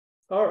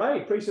All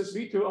right, praises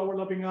be to our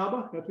loving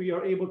Abba that we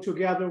are able to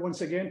gather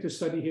once again to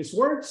study his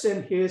words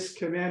and his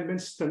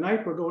commandments.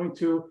 Tonight, we're going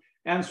to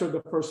answer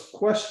the first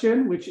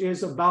question, which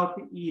is about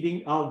the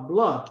eating of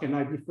blood. Can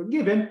I be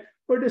forgiven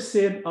for the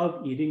sin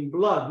of eating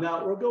blood?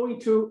 Now, we're going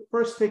to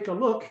first take a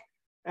look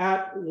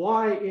at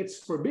why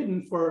it's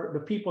forbidden for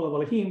the people of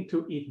Elohim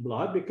to eat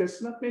blood,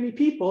 because not many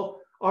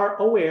people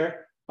are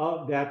aware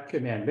of that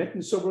commandment.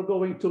 And so we're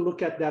going to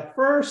look at that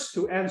first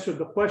to answer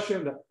the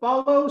question that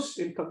follows.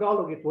 In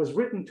Tagalog, it was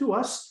written to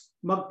us,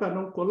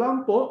 magtanong ko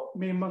lang po,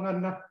 may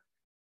mga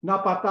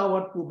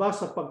napatawad po ba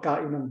sa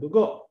pagkain ng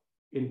dugo?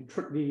 In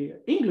the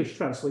English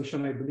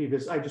translation, I believe,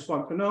 is, I just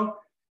want to know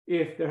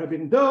if there have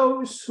been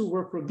those who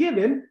were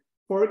forgiven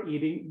for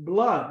eating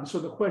blood. And so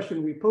the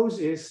question we pose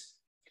is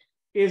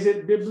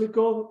it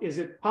biblical? Is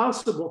it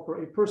possible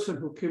for a person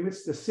who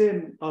commits the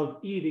sin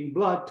of eating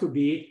blood to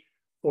be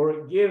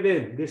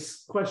forgiven?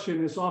 This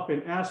question is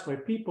often asked by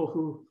people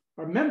who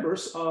are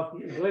members of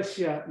the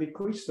Iglesia ni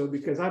Cristo,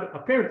 because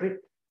apparently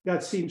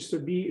that seems to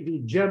be the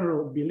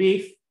general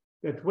belief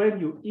that when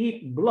you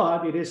eat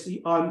blood, it is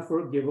the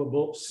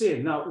unforgivable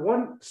sin. Now,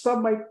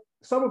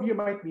 some of you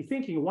might be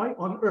thinking, why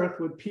on earth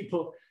would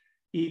people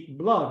eat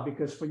blood?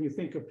 Because when you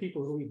think of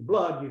people who eat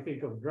blood, you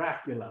think of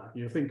Dracula,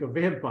 you think of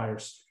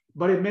vampires.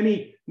 But in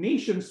many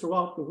nations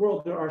throughout the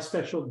world, there are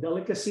special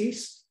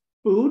delicacies,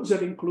 foods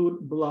that include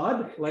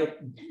blood, like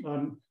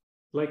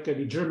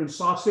the German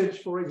sausage,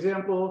 for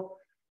example,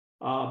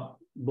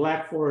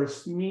 Black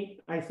Forest meat,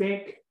 I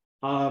think,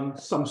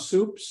 some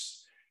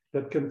soups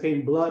that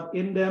contain blood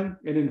in them.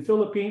 And in the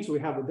Philippines, we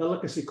have a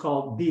delicacy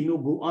called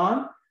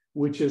dinuguan,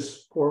 which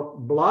is pork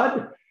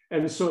blood.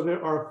 And so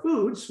there are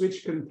foods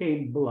which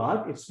contain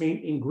blood. Its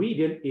main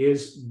ingredient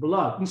is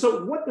blood. And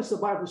so what does the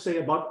Bible say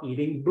about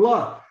eating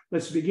blood?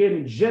 Let's begin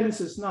in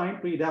Genesis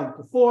 9, 3 down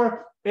to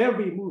 4.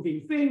 Every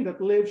moving thing that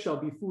lives shall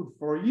be food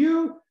for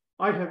you.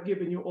 I have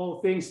given you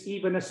all things,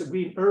 even as the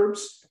green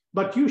herbs,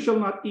 but you shall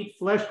not eat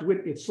flesh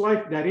with its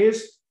life, that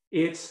is,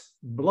 its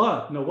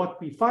blood. Now,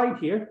 what we find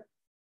here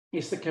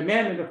is the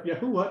commandment of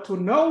Yahuwah to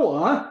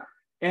Noah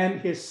and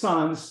his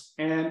sons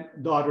and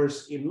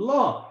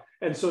daughters-in-law.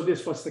 And so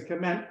this was the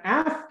command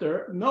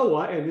after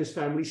Noah and his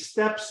family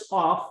steps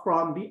off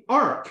from the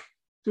ark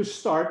to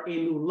start a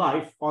new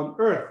life on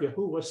earth.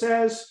 Yahuwah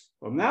says,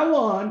 from now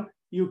on,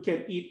 you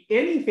can eat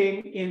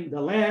anything in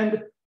the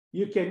land.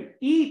 You can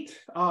eat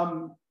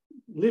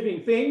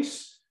living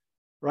things,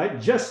 right?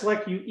 Just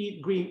like you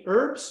eat green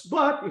herbs.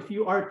 But if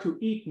you are to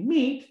eat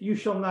meat, you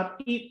shall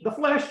not eat the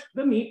flesh,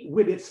 the meat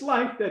with its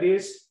life, that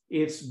is,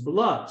 its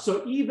blood.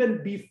 So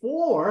even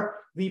before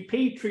the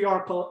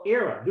patriarchal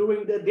era,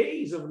 during the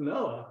days of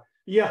Noah,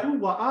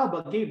 Yahuwah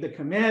Abba gave the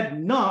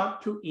command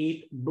not to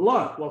eat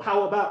blood. Well,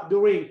 how about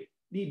during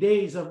the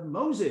days of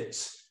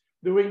Moses?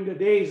 During the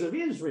days of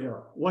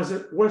Israel, was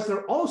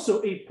there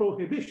also a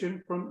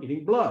prohibition from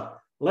eating blood?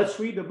 Let's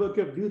read the book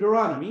of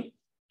Deuteronomy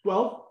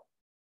 12,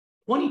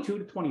 22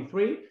 to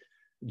 23.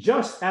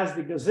 Just as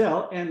the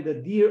gazelle and the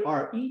deer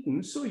are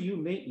eaten, so you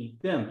may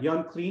eat them. The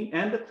unclean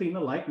and the clean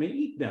alike may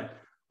eat them.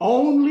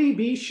 Only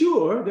be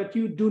sure that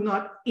you do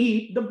not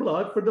eat the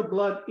blood, for the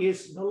blood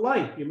is the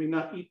life. You may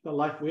not eat the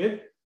life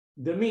with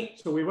the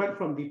meat. So we went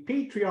from the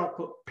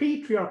patriarchal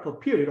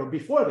period, or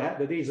before that,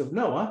 the days of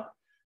Noah,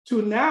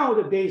 to now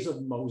the days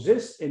of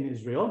Moses in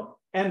Israel,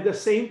 and the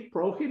same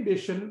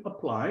prohibition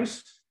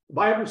applies. The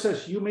Bible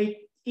says you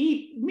may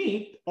eat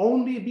meat,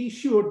 only be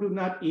sure do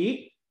not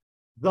eat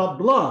the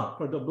blood,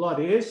 for the blood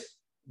is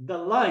the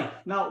life.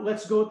 Now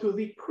let's go to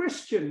the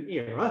Christian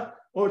era,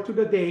 or to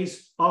the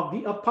days of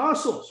the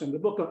apostles. In the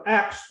book of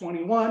Acts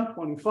 21,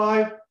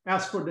 25,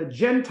 as for the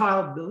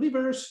Gentile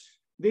believers,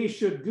 they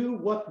should do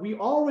what we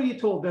already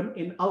told them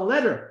in a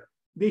letter.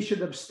 They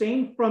should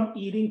abstain from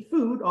eating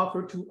food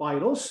offered to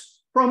idols,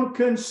 from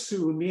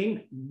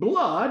consuming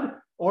blood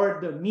or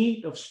the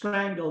meat of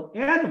strangled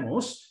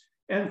animals,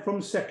 and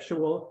from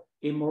sexual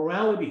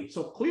immorality.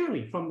 So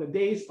clearly, from the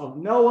days of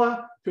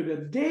Noah to the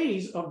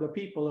days of the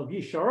people of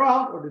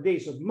Yisrael, or the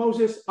days of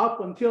Moses,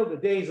 up until the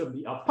days of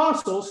the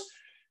apostles,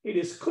 it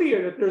is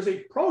clear that there's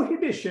a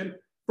prohibition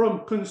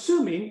from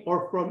consuming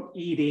or from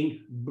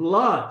eating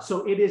blood.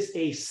 So it is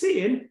a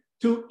sin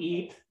to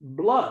eat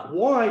blood.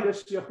 Why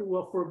does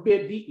Yahuwah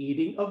forbid the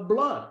eating of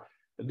blood?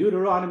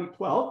 Deuteronomy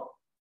 12,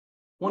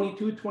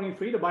 22,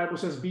 23, the Bible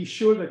says, be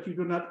sure that you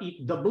do not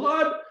eat the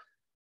blood,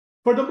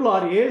 for the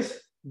blood is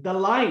the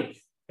life.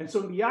 And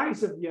so in the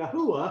eyes of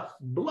Yahuwah,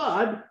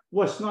 blood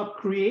was not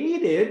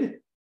created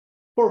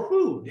for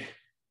food.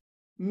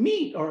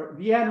 Meat, or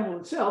the animal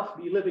itself,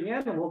 the living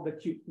animal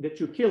that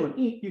you kill and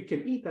eat, you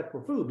can eat that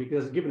for food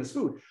because it's given as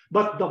food.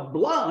 But the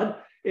blood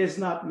is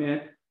not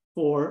meant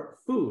for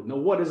food. Now,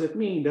 what does it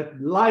mean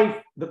that life,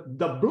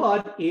 the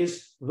blood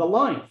is the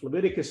life?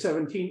 Leviticus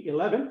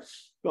 17:11,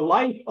 the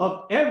life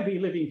of every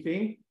living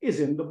thing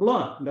is in the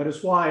blood. And that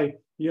is why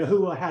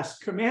Yahuwah has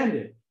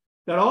commanded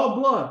that all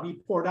blood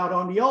be poured out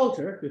on the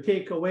altar to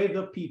take away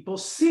the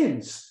people's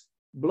sins.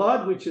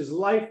 Blood, which is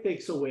life,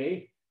 takes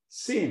away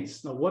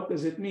sins. Now, what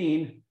does it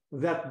mean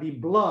that the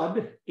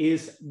blood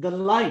is the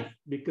life,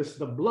 because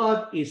the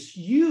blood is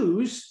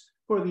used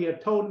for the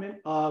atonement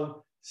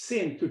of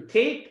sin, to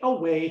take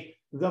away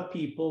the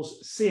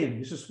people's sin.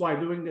 This is why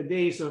during the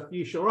days of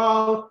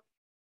Yisrael,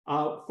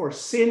 for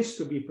sins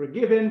to be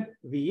forgiven,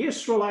 the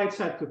Israelites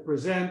had to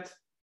present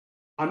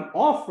an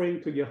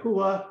offering to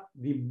Yahuwah.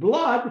 The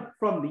blood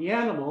from the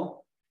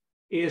animal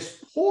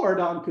is poured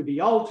onto the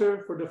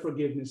altar for the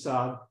forgiveness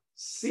of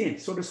sin.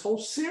 So this whole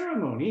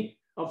ceremony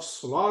of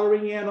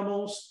slaughtering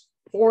animals,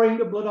 pouring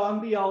the blood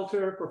on the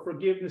altar for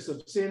forgiveness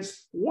of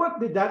sins, what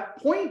did that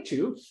point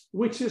to,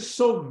 which is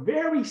so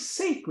very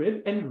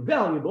sacred and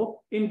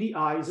valuable in the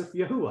eyes of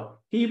Yahuwah?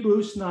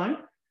 Hebrews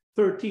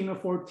 9:13 or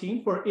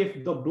 14, for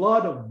if the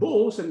blood of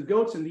bulls and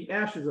goats and the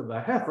ashes of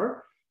a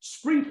heifer,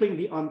 sprinkling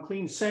the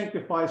unclean,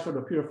 sanctifies for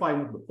the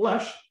purifying of the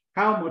flesh,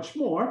 how much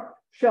more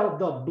shall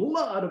the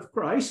blood of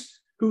Christ,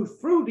 who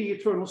through the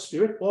eternal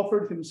Spirit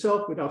offered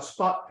himself without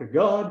spot to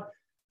God,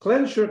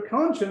 cleanse your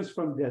conscience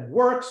from dead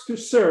works to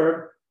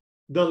serve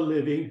the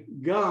living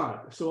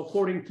God. So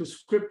according to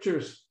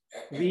scriptures,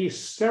 these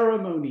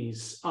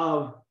ceremonies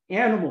of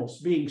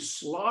animals being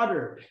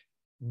slaughtered,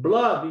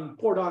 blood being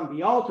poured on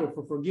the altar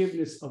for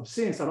forgiveness of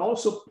sins, that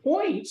also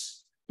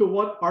points to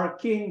what our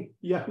King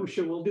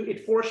Yahushua will do.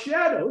 It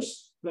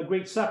foreshadows the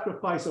great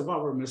sacrifice of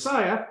our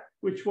Messiah,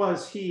 which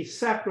was he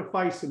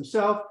sacrificed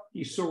himself,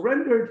 he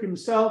surrendered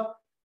himself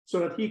so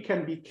that he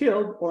can be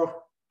killed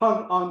or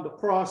hung on the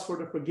cross for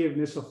the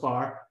forgiveness of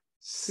our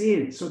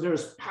sins. So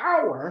there's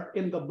power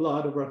in the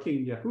blood of our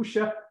King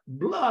Yahushua.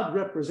 Blood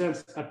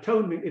represents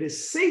atonement. It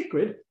is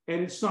sacred,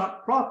 and it's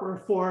not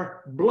proper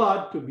for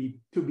blood to be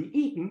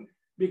eaten,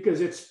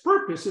 because its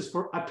purpose is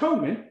for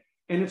atonement,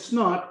 and it's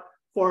not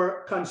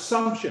for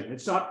consumption.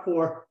 It's not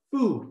for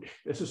food.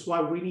 This is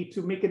why we need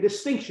to make a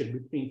distinction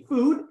between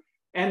food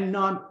and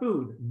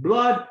non-food.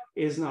 Blood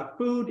is not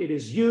food. It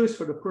is used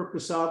for the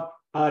purpose of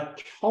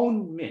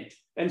atonement.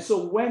 And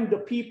so when the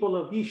people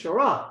of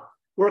Yisrael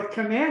were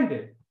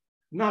commanded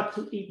not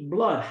to eat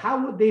blood,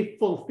 how would they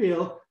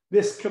fulfill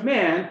this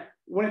command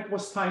when it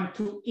was time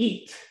to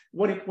eat,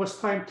 when it was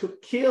time to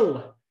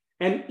kill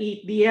and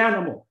eat the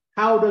animal?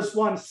 How does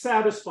one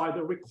satisfy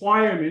the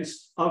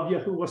requirements of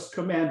Yahuwah's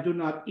command, do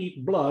not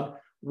eat blood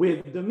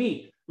with the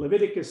meat?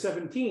 Leviticus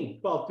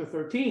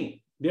 17:12-13.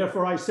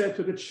 Therefore I said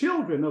to the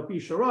children of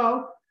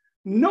Yisrael,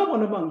 no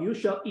one among you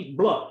shall eat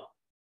blood,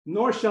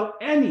 nor shall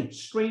any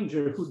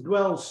stranger who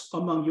dwells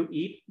among you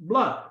eat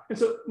blood. And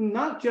so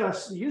not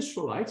just the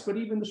Israelites, but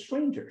even the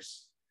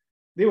strangers,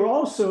 they were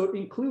also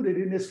included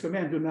in this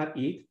command, do not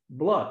eat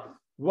blood.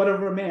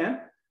 Whatever man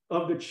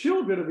of the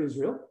children of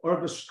Israel or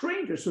of the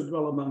strangers who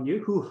dwell among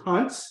you who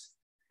hunts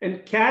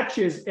and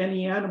catches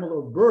any animal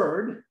or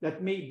bird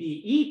that may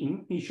be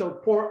eaten, he shall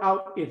pour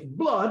out its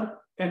blood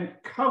and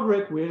cover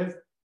it with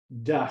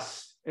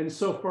dust. And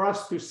so for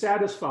us to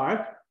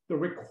satisfy the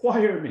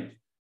requirement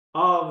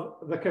of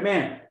the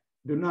command,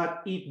 do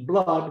not eat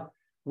blood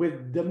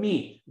with the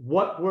meat,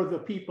 what were the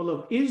people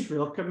of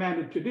Israel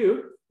commanded to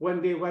do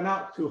when they went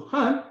out to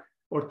hunt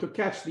or to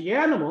catch the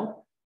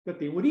animal that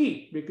they would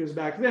eat? Because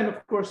back then,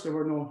 of course, there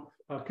were no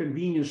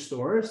convenience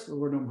stores, there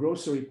were no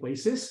grocery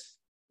places.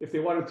 If they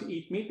wanted to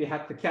eat meat, they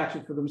had to catch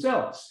it for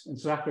themselves. And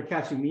so after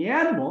catching the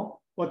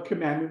animal, what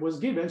commandment was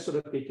given so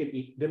that they could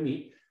eat the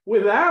meat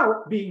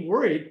without being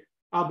worried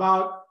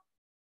about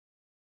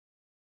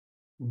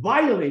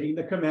violating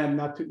the command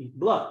not to eat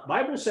blood?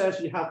 Bible says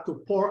you have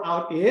to pour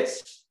out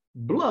its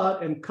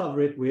blood and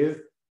cover it with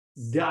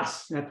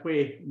dust. That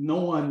way, no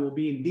one will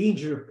be in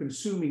danger of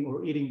consuming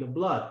or eating the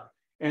blood.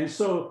 And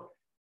so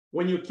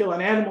when you kill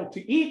an animal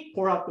to eat,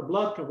 pour out the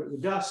blood, cover it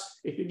with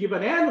dust. If you give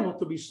an animal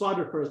to be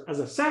slaughtered as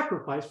a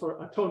sacrifice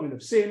for atonement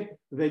of sin,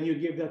 then you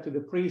give that to the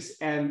priest,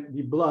 and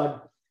the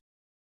blood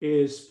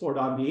is poured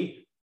on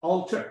the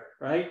altar,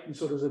 right? And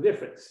so there's a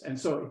difference. And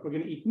so if we're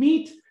going to eat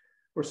meat,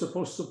 we're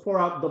supposed to pour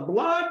out the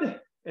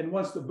blood. And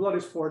once the blood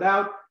is poured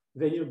out,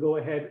 then you go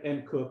ahead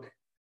and cook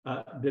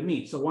the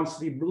meat. So once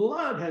the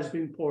blood has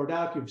been poured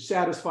out, you've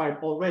satisfied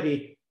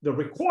already the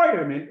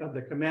requirement of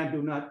the command,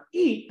 do not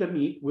eat the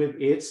meat with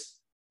its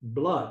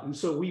blood. And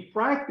so we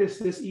practice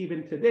this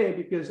even today,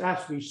 because as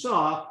we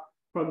saw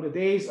from the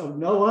days of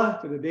Noah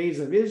to the days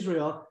of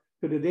Israel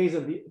to the days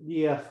of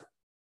the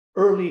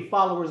early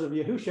followers of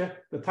Yahushua,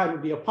 the time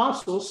of the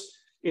apostles,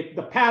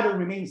 the pattern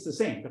remains the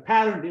same. The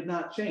pattern did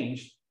not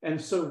change. And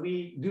so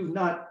we do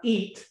not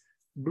eat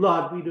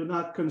blood. We do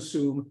not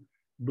consume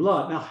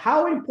blood. Now,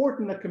 how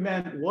important a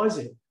command was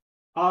it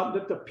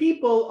that the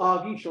people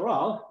of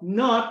Israel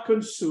not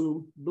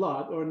consume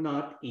blood or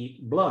not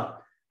eat blood?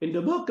 In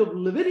the book of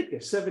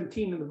Leviticus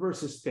 17 and the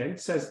verses 10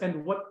 says,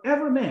 and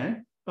whatever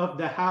man of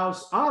the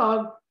house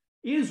of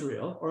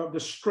Israel or of the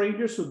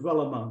strangers who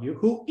dwell among you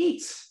who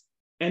eats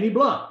any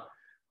blood,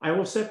 I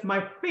will set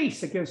my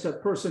face against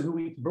that person who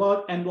eats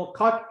blood and will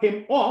cut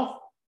him off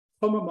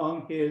from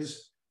among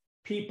his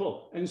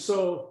people. And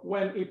so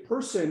when a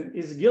person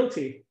is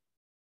guilty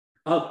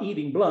of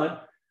eating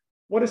blood,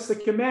 what is the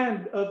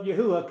command of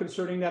Yahuwah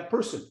concerning that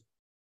person?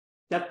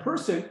 That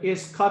person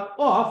is cut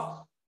off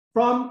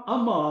from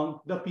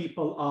among the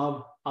people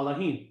of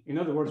Elohim. In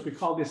other words, we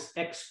call this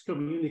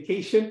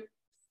excommunication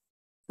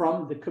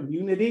from the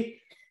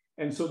community.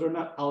 And so they're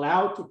not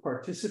allowed to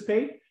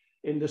participate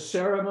in the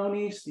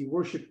ceremonies, the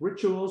worship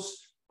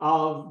rituals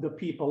of the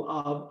people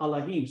of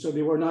Elohim. So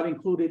they were not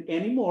included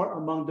anymore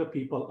among the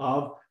people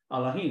of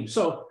Elohim.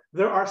 So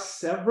there are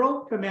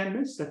several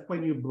commandments that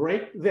when you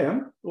break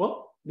them,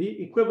 well,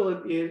 the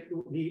equivalent is,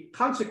 the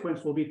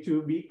consequence will be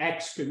to be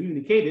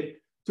excommunicated,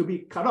 to be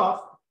cut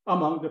off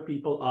among the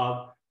people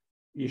of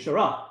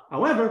Yisrael.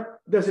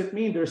 However, does it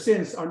mean their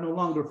sins are no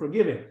longer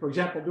forgiven? For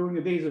example, during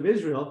the days of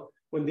Israel,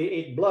 when they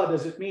ate blood,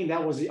 does it mean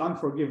that was the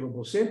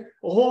unforgivable sin?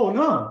 Oh,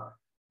 no.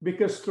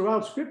 Because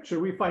throughout Scripture,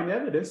 we find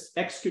evidence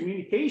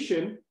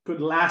excommunication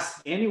could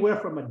last anywhere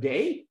from a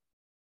day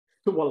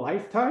to a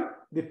lifetime,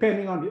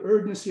 depending on the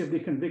urgency of the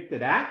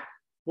convicted act.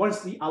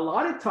 Once the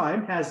allotted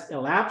time has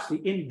elapsed,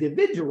 the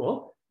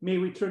individual may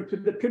return to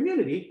the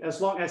community as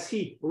long as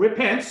he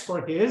repents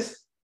for his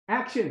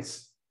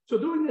actions. So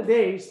during the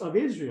days of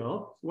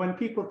Israel, when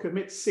people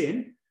commit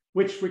sin,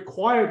 which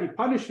require the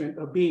punishment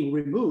of being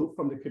removed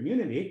from the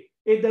community,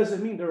 it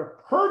doesn't mean they're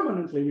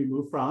permanently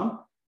removed from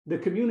the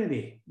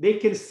community. They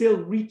can still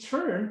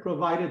return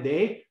provided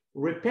they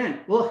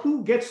repent. Well,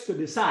 who gets to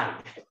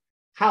decide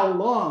how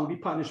long the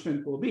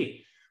punishment will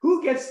be?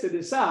 Who gets to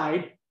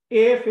decide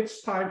if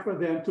it's time for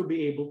them to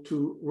be able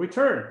to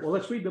return? Well,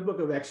 let's read the book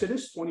of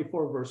Exodus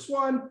 24, verse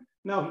 1.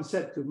 Now he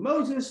said to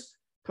Moses,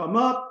 "Come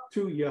up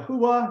to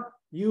Yahuwah,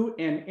 you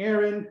and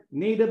Aaron,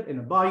 Nadab and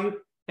Abihu,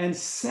 and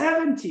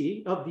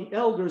 70 of the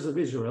elders of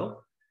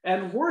Israel,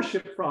 and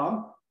worship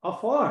from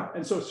afar."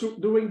 And so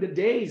during the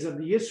days of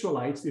the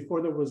Israelites,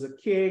 before there was a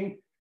king,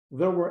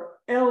 there were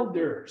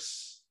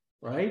elders,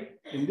 right?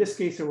 In this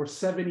case, there were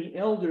 70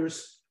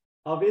 elders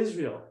of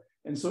Israel.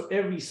 And so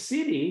every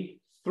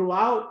city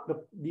throughout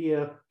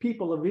the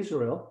people of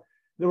Israel,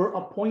 there were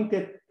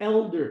appointed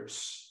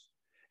elders.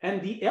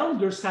 And the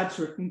elders had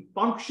certain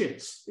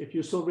functions. If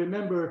you still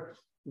remember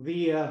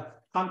the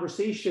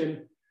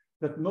conversation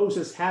that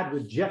Moses had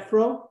with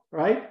Jethro,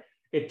 right?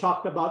 It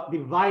talked about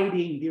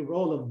dividing the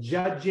role of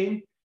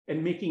judging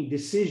and making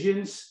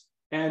decisions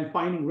and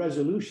finding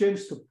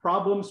resolutions to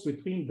problems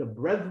between the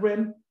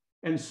brethren.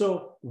 And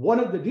so one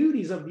of the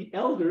duties of the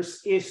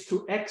elders is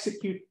to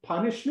execute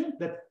punishment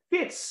that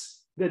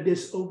fits the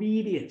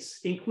disobedience,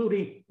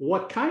 including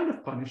what kind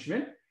of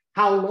punishment,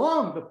 how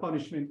long the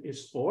punishment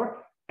is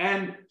for,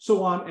 and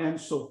so on and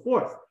so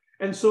forth.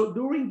 And so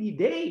during the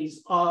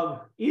days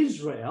of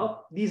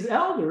Israel, these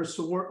elders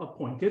who were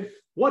appointed,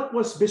 what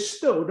was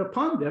bestowed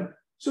upon them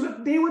so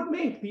that they would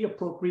make the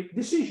appropriate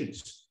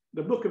decisions?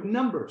 The book of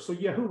Numbers. So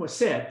Yahuwah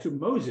said to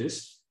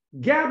Moses,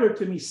 "Gather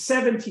to me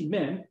 70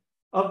 men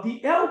of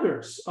the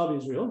elders of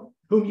Israel,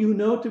 whom you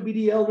know to be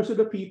the elders of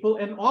the people,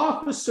 and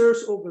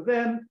officers over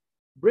them.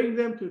 Bring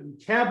them to the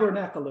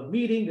tabernacle of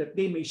meeting, that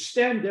they may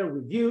stand there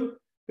with you.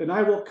 Then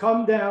I will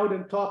come down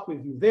and talk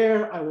with you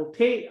there. I will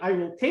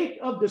take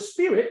of the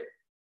Spirit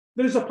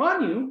that is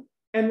upon you,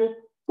 and will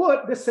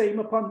put the same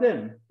upon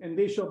them. And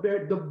they shall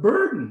bear the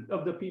burden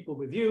of the people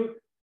with you,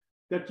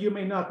 that you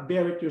may not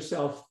bear it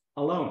yourself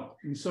alone."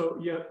 And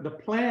so the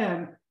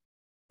plan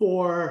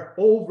for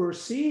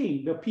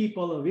overseeing the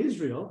people of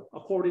Israel,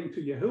 according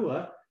to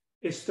Yahuwah,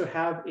 is to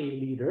have a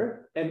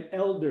leader and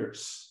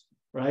elders,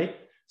 right?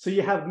 So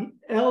you have the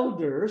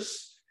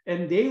elders,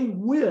 and they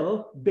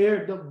will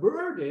bear the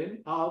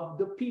burden of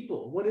the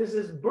people. What is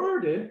this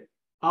burden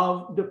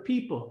of the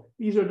people?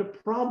 These are the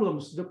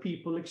problems the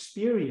people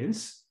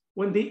experience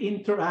when they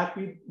interact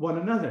with one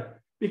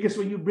another. Because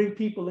when you bring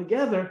people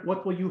together,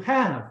 what will you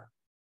have?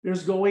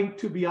 There's going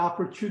to be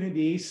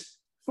opportunities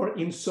for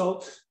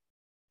insults,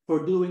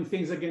 for doing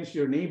things against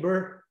your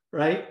neighbor,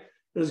 right?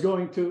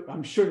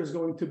 I'm sure there's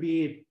going to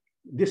be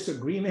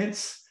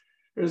disagreements.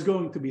 There's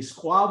going to be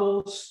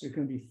squabbles. There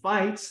can be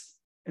fights.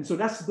 And so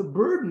that's the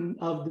burden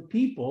of the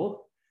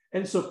people.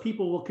 And so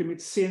people will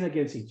commit sin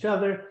against each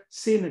other,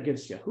 sin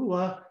against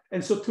Yahuwah.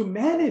 And so to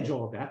manage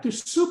all that, to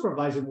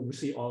supervise and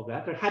oversee all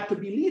that, there had to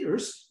be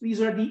leaders.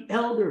 These are the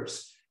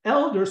elders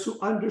who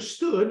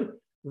understood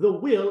the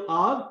will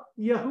of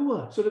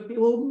Yahuwah, so that they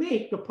will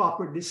make the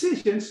proper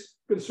decisions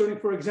concerning,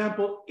 for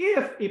example,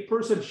 if a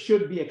person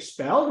should be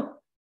expelled,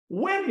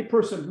 when a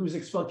person who's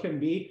expelled can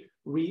be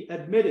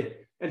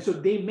readmitted. And so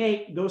they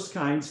make those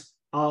kinds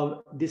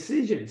of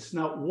decisions.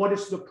 Now, what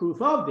is the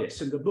proof of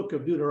this? In the book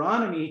of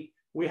Deuteronomy,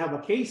 we have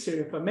a case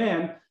here. If a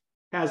man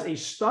has a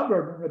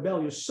stubborn,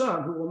 rebellious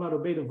son who will not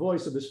obey the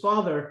voice of his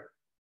father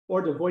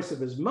or the voice of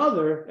his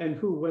mother, and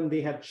who, when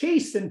they have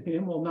chastened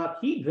him, will not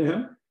heed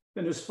them,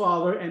 then his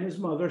father and his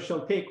mother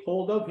shall take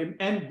hold of him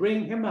and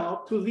bring him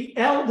out to the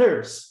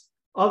elders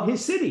of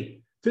his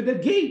city, to the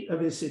gate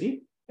of his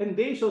city. And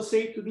they shall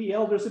say to the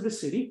elders of the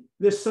city,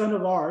 "This son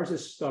of ours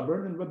is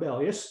stubborn and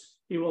rebellious.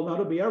 He will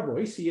not obey our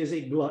voice. He is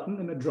a glutton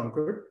and a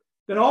drunkard.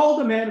 Then all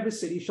the men of the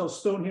city shall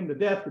stone him to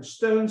death with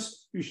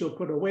stones. You shall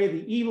put away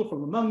the evil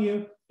from among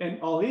you,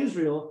 and all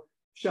Israel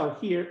shall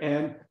hear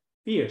and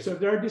fear." So if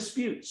there are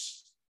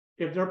disputes,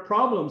 if there are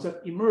problems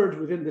that emerge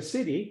within the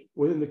city,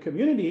 within the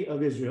community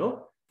of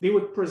Israel, they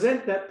would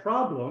present that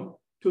problem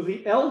to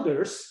the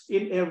elders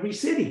in every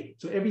city.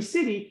 So every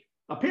city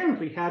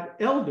apparently had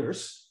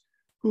elders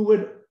who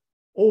would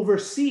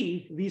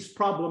oversee these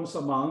problems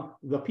among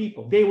the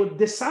people. They would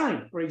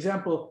decide, for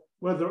example,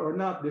 whether or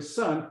not the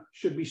son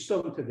should be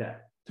stoned to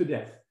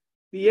death.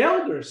 The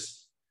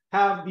elders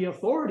have the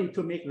authority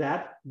to make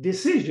that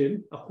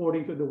decision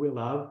according to the will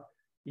of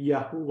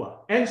Yahuwah.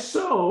 And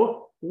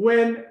so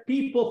when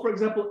people, for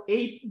example,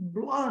 ate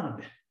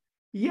blood,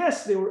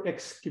 yes, they were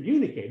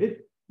excommunicated,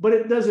 but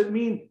it doesn't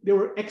mean they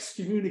were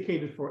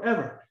excommunicated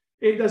forever.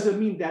 It doesn't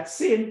mean that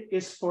sin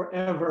is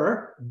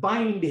forever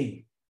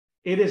binding.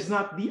 It is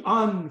not the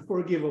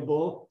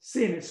unforgivable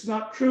sin. It's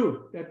not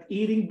true that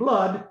eating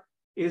blood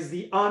is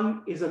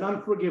an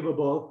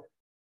unforgivable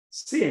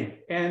sin.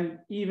 And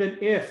even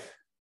if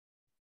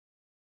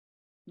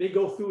they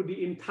go through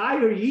the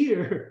entire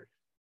year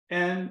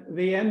and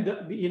they end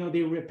up,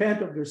 they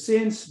repent of their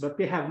sins, but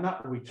they have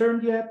not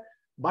returned yet,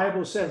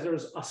 Bible says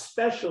there's a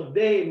special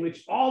day in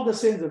which all the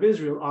sins of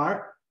Israel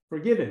are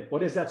forgiven.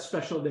 What is that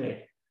special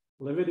day?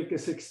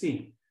 Leviticus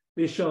 16.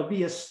 There shall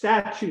be a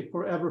statute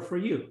forever for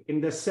you.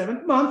 In the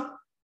 7th month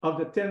of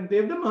the 10th day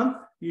of the month,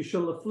 you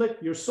shall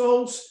afflict your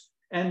souls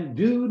and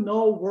do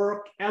no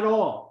work at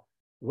all,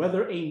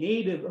 whether a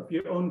native of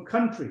your own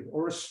country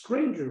or a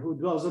stranger who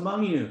dwells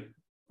among you.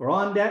 For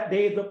on that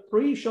day the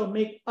priest shall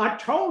make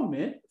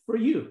atonement for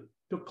you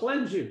to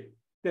cleanse you,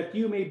 that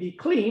you may be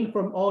clean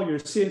from all your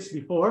sins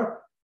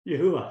before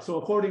Yahuwah. So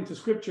according to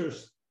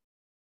scriptures,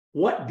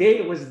 what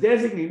day was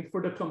designated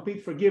for the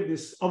complete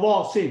forgiveness of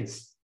all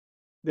sins?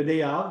 The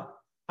day of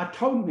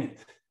atonement,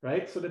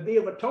 right? So the day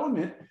of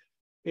atonement,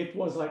 it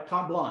was like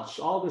carte blanche.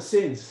 All the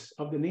sins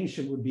of the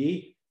nation would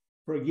be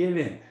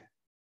forgiven.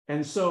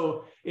 And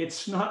so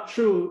it's not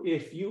true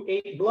if you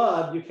ate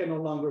blood, you can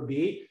no longer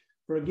be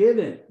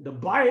forgiven. The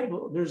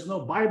Bible, there's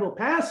no Bible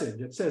passage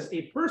that says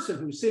a person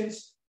who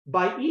sins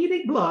by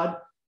eating blood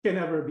can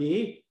never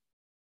be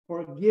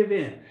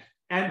forgiven.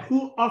 And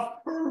who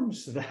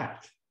affirms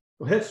that?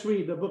 Let's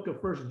read the book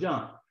of 1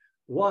 John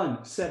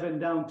 1, 7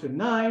 down to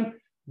 9.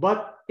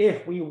 But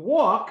if we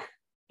walk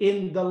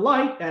in the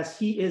light as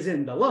he is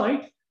in the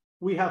light,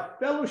 we have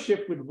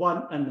fellowship with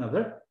one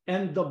another,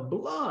 and the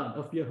blood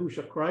of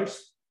Yahushua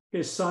Christ,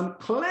 his son,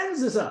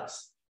 cleanses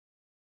us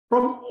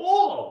from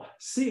all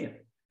sin.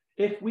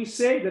 If we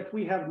say that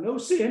we have no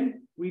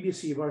sin, we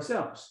deceive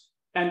ourselves,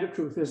 and the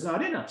truth is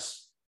not in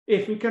us.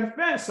 If we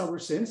confess our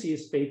sins, he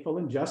is faithful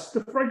and just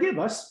to forgive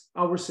us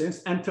our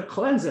sins and to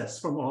cleanse us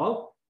from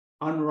all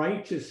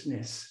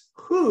unrighteousness.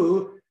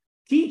 Who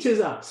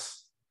teaches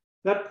us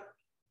that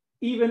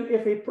even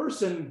if a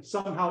person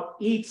somehow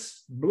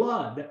eats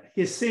blood,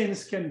 his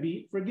sins can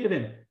be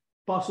forgiven?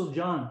 Apostle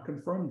John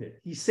confirmed it.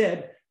 He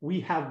said,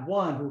 we have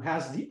one who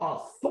has the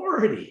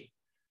authority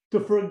to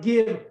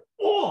forgive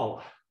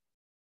all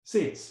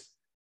sins.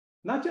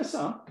 Not just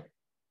some,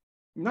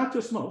 not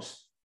just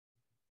most.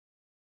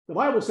 The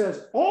Bible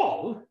says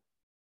all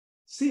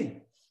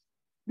sin.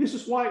 This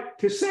is why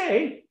to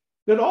say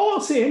that all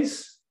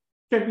sins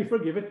can be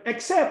forgiven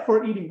except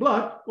for eating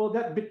blood, well,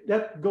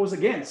 that goes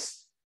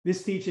against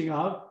this teaching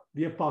of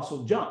the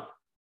Apostle John.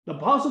 The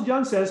Apostle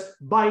John says,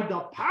 by the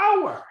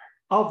power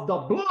of the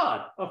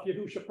blood of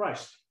Yahushua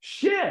Christ,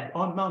 shed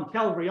on Mount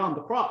Calvary on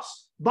the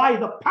cross, by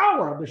the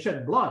power of the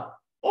shed blood,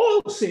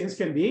 all sins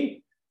can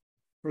be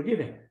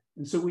forgiven.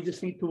 And so we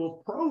just need to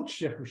approach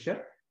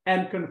Yahushua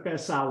and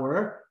confess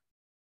our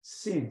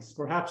sins.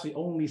 Perhaps the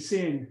only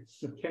sin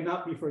that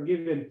cannot be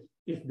forgiven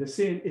if the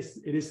sin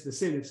is the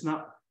sin, it's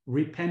not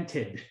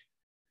repented.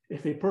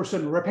 If a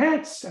person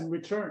repents and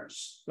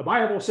returns, the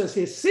Bible says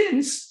his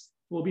sins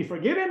will be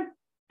forgiven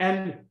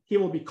and he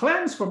will be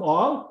cleansed from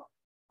all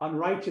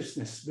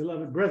unrighteousness.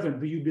 Beloved brethren,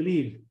 do you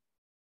believe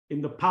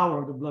in the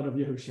power of the blood of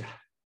Yahushua?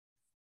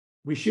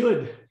 We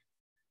should,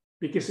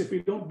 because if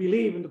we don't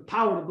believe in the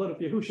power of the blood of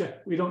Yahushua,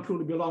 we don't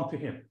truly belong to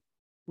him.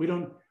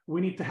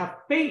 We need to have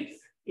faith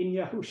in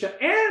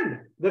Yahushua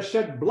and the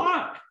shed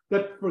blood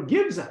that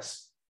forgives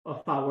us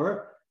of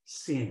our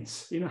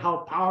sins. You know how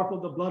powerful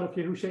the blood of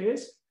Yahushua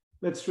is?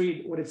 Let's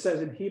read what it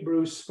says in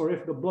Hebrews. For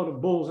if the blood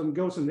of bulls and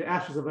goats and the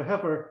ashes of a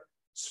heifer,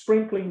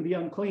 sprinkling the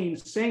unclean,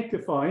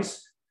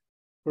 sanctifies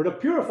for the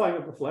purifying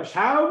of the flesh,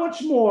 how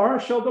much more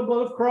shall the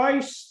blood of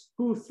Christ,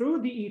 who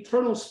through the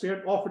eternal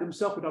Spirit offered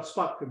himself without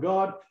spot to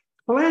God,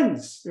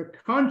 cleanse your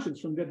conscience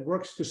from dead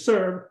works to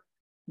serve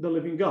the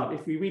living God?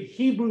 If we read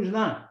Hebrews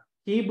 9,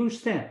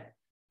 Hebrews 10,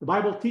 the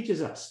Bible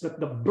teaches us that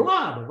the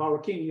blood of our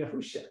King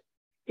Yahushua,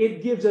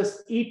 it gives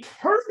us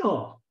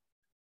eternal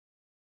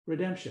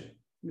redemption.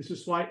 This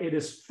is why it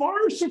is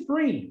far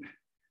supreme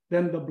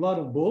than the blood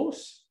of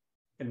bulls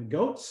and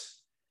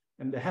goats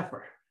and the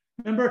heifer.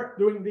 Remember,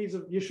 during the days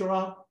of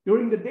Yeshua,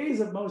 during the days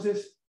of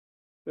Moses,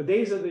 the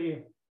days of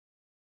the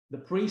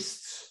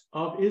priests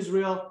of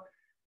Israel,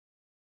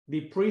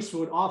 the priests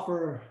would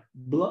offer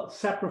blood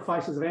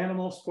sacrifices of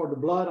animals for the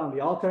blood on the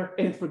altar,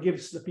 and it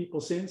forgives the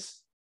people's sins,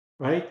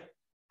 right?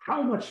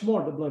 How much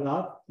more the blood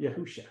of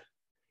Yahushua?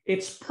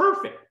 It's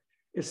perfect.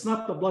 It's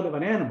not the blood of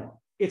an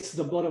animal. It's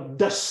the blood of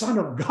the Son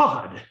of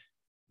God,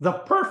 the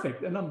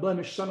perfect and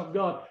unblemished Son of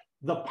God,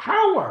 the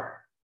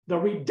power, the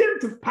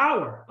redemptive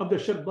power of the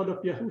shed blood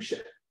of Yahusha,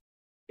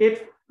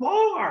 it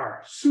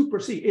far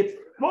supersedes, it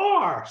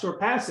far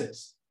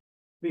surpasses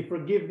the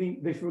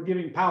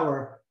forgiving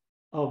power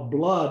of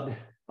blood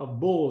of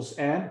bulls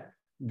and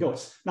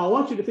goats. Now, I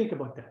want you to think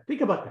about that.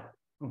 Think about that,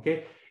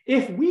 okay?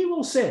 If we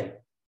will say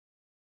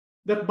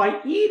that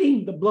by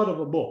eating the blood of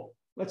a bull,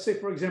 let's say,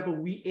 for example,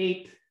 we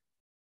ate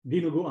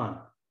dinuguan,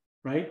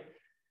 right?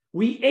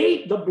 We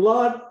ate the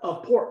blood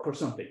of pork or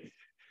something.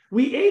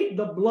 We ate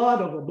the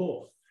blood of a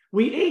bull.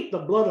 We ate the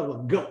blood of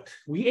a goat.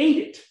 We ate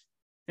it.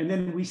 And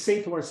then we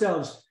say to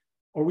ourselves,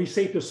 or we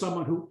say to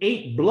someone who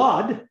ate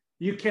blood,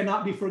 you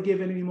cannot be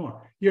forgiven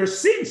anymore. Your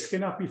sins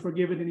cannot be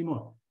forgiven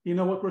anymore. You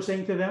know what we're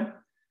saying to them?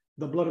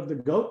 The blood of the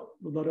goat,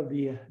 the blood of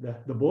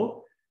the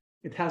bull,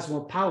 it has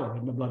more power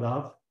than the blood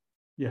of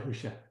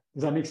Yahusha.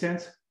 Does that make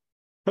sense?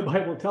 The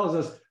Bible tells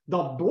us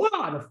the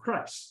blood of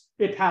Christ,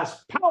 it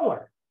has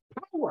power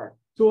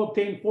to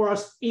obtain for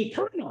us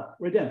eternal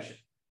redemption.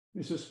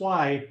 This is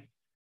why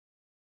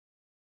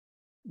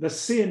the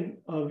sin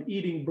of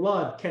eating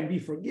blood can be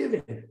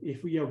forgiven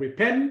if we are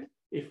repentant,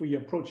 if we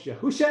approach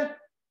Yahusha,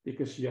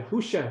 because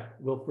Yahusha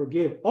will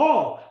forgive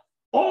all,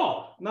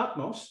 not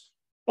most,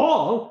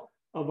 all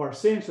of our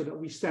sins so that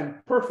we stand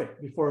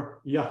perfect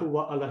before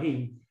Yahuwah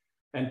Elohim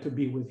and to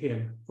be with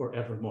him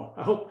forevermore.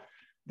 I hope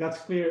that's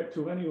clear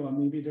to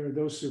anyone. Maybe there are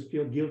those who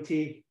feel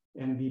guilty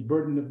and the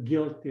burden of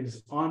guilt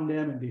is on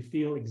them and they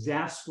feel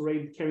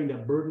exasperated carrying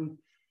that burden.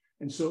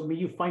 And so may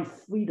you find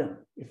freedom.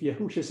 If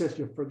Yahusha says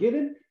you're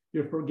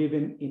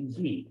forgiven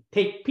indeed.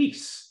 Take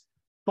peace.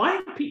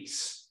 Find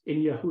peace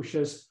in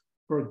Yahusha's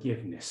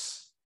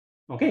forgiveness.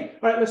 Okay,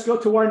 all right, let's go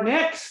to our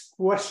next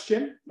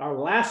question, our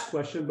last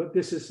question, but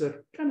this is a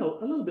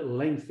little bit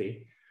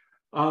lengthy.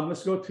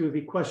 Let's go to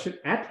the question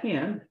at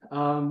hand.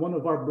 One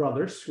of our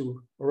brothers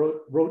who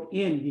wrote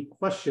in the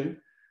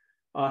question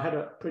had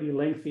a pretty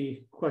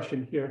lengthy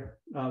question here.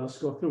 Let's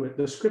go through it.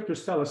 The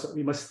scriptures tell us that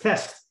we must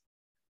test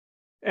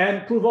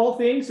and prove all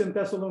things in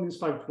Thessalonians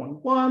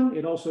 5:21.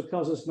 It also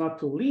tells us not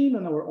to lean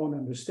on our own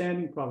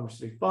understanding, Proverbs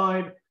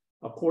 3:5.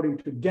 According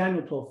to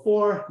Daniel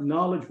 12:4,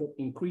 knowledge will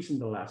increase in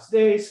the last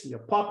days. The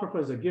Apocrypha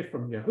is a gift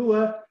from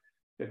Yahuwah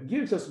that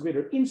gives us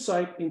greater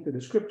insight into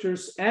the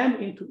scriptures and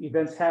into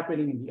events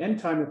happening in the end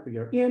time that we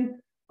are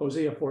in.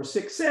 Hosea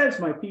 4:6 says,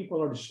 my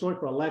people are destroyed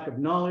for a lack of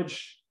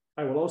knowledge.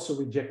 I will also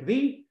reject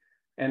thee,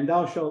 and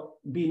thou shalt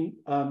be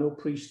no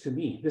priest to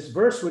me. This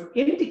verse would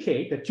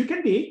indicate that you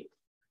can be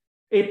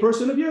a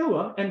person of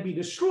Yahuwah and be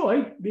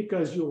destroyed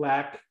because you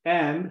lack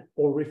and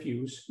or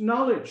refuse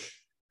knowledge.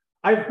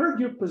 I've heard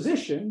your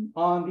position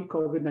on the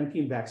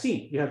COVID-19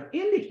 vaccine. You have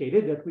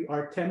indicated that we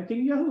are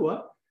tempting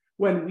Yahuwah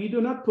when we do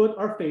not put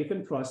our faith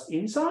and trust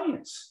in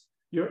science.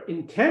 Your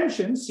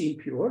intentions seem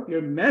pure.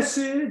 Your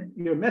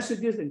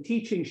messages and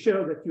teachings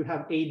show that you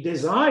have a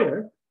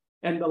desire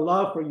and the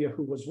love for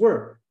Yahuwah's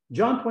word.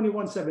 John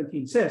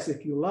 21:17 says,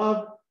 if you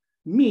love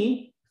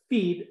me,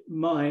 feed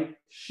my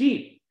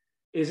sheep.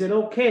 Is it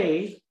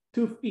okay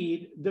to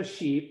feed the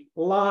sheep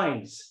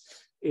lies?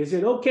 Is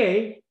it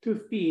okay to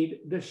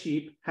feed the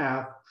sheep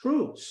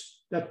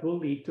half-truths that will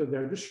lead to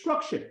their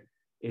destruction?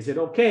 Is it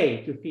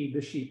okay to feed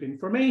the sheep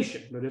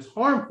information that is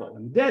harmful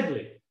and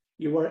deadly?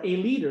 You are a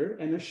leader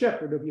and a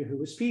shepherd of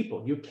Yahuwah's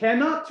people. You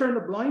cannot turn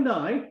a blind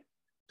eye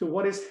to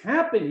what is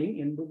happening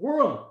in the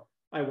world.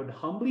 I would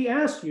humbly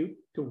ask you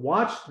to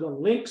watch the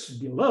links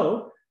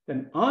below,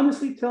 then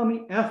honestly tell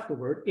me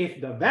afterward if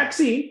the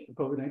vaccine, the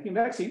COVID-19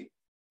 vaccine,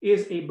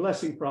 is a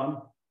blessing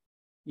from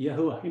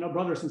Yahuwah. You know,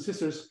 brothers and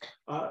sisters,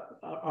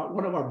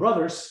 one of our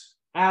brothers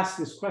asked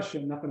this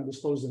question, I'm not going to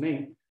disclose the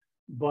name,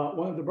 but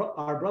one of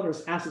our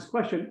brothers asked this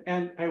question,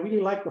 and I really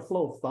like the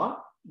flow of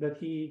thought that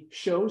he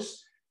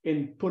shows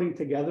in putting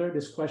together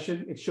this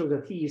question. It shows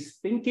that he is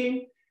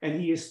thinking and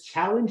he is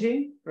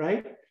challenging,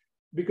 right?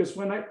 Because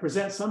when I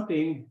present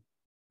something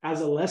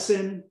as a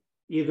lesson,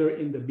 either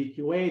in the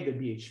BQA, the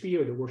BHP,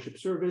 or the worship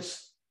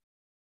service,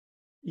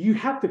 you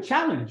have to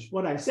challenge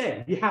what I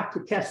say. You have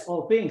to test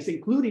all things,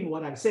 including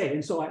what I say.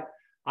 And so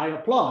I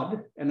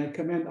applaud and I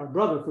commend our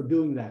brother for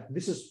doing that.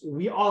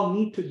 We all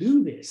need to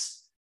do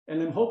this.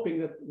 And I'm hoping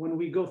that when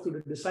we go through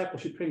the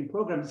discipleship training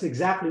program, it's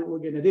exactly what we're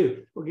going to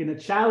do. We're going to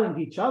challenge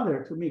each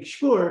other to make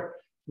sure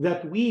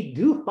that we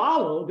do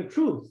follow the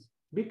truth,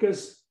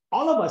 because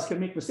all of us can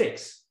make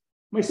mistakes,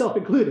 myself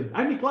included.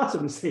 I make lots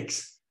of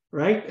mistakes,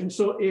 right? And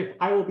so if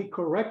I will be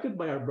corrected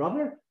by our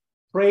brother,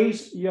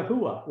 praise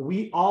Yahuwah.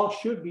 We all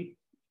should be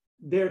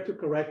there to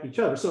correct each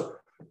other. So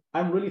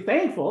I'm really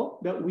thankful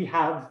that we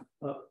have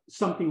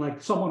something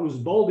like someone who's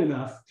bold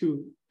enough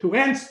to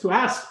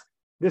ask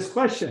this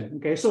question.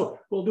 Okay, so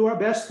we'll do our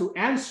best to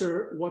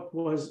answer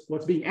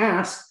what's being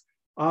asked.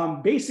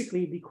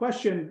 Basically, the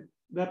question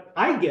that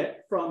I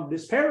get from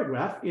this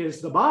paragraph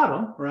is the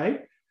bottom,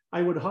 right?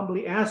 I would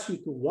humbly ask you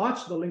to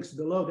watch the links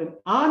below, then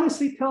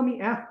honestly tell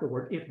me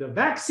afterward if the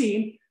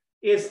vaccine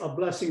is a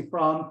blessing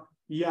from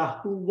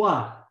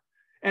Yahuwah.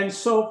 And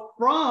so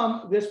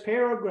from this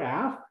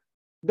paragraph,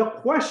 the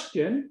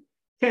question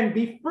can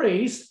be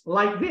phrased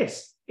like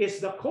this. Is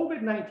the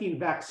COVID-19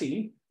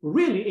 vaccine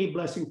really a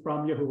blessing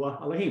from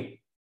Yahuwah Elohim.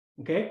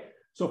 Okay,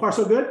 so far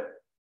so good.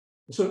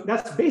 So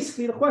that's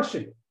basically the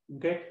question.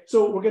 Okay,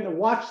 so we're going to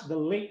watch the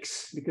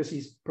links because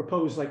he's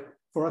proposed like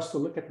for us to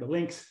look at the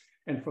links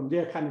and from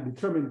there kind of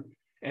determine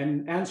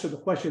and answer the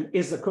question,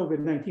 is the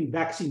COVID-19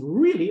 vaccine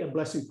really a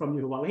blessing from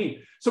Yahuwah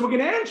Elohim? So we're going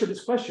to answer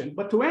this question,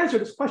 but to answer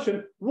this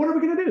question, what are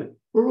we going to do?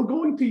 Well, we're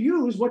going to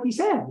use what he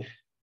said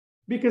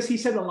because he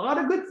said a lot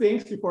of good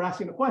things before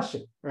asking the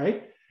question,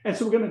 right? And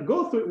so we're going to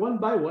go through it one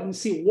by one and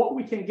see what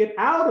we can get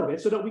out of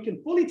it so that we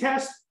can fully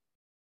test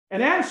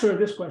and answer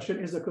this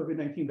question, is the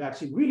COVID-19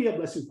 vaccine really a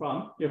blessing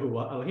from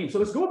Yahuwah Elohim? So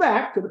let's go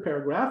back to the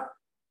paragraph.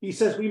 He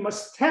says we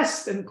must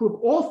test and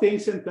prove all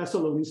things in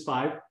Thessalonians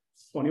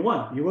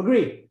 5:21. You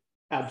agree?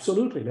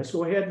 Absolutely. Let's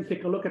go ahead and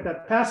take a look at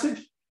that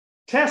passage.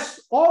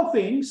 Test all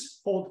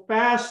things, hold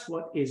fast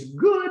what is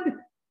good,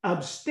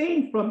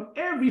 abstain from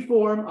every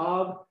form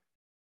of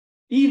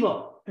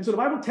evil. And so the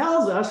Bible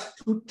tells us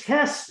to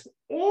test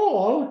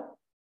all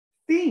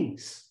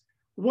things.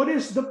 What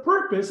is the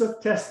purpose of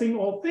testing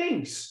all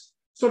things?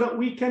 So that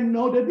we can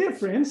know the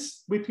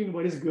difference between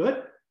what is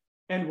good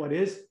and what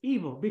is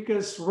evil.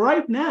 Because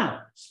right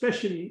now,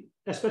 especially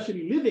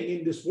living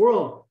in this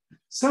world,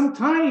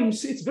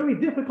 sometimes it's very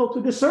difficult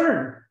to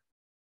discern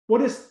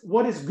what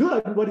is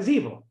good and what is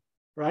evil,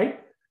 right?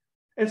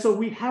 And so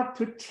we have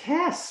to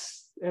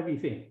test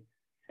everything.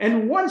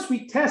 And once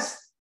we test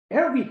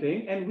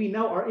everything and we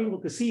now are able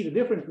to see the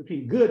difference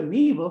between good and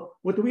evil,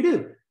 what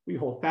do? We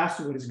hold fast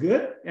to what is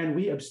good and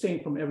we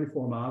abstain from every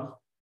form of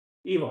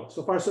evil.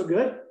 So far, so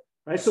good.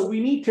 Right? So we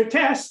need to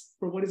test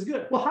for what is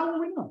good. Well, how will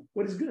we know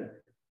what is good?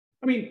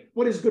 I mean,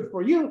 what is good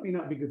for you may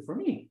not be good for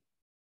me.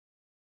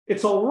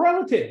 It's all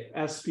relative,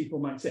 as people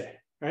might say,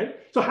 right?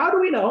 So how do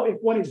we know if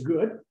one is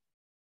good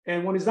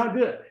and one is not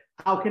good?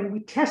 How can we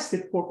test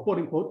it for quote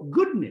unquote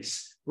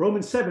goodness?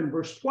 Romans 7,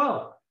 verse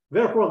 12.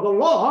 Therefore, the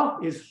law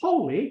is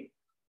holy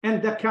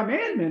and the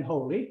commandment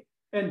holy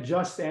and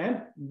just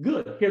and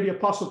good. Here the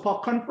Apostle Paul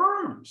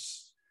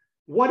confirms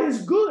what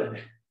is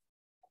good.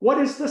 What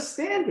is the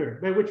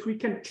standard by which we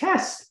can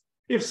test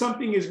if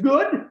something is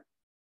good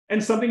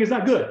and something is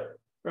not good,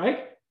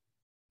 right?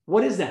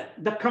 What is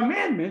that? The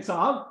commandments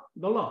of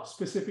the law,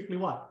 specifically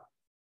what?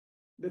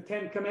 The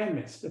 10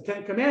 commandments. The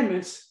 10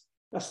 commandments,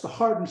 that's the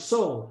heart and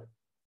soul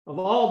of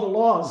all the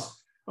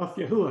laws of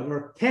Yahuwah. There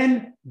are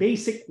 10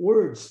 basic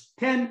words,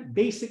 10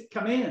 basic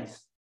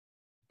commands,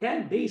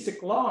 10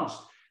 basic laws.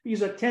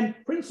 These are 10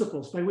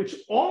 principles by which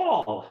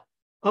all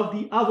of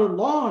the other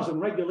laws and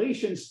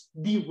regulations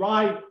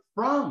derive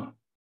from.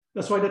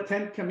 That's why the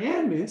 10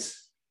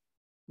 commandments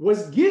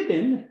was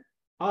given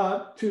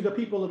to the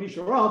people of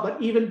Israel, but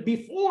even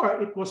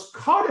before it was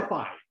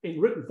codified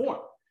in written form,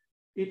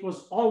 it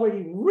was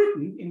already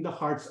written in the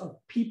hearts of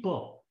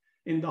people,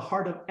 in the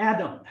heart of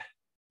Adam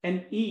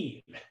and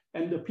Eve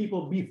and the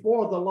people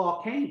before the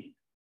law came.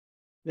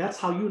 That's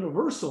how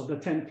universal the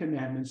 10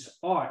 commandments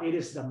are. It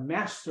is the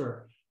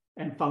master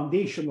and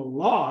foundational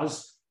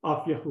laws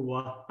of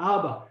Yahuwah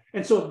Abba.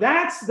 And so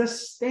that's the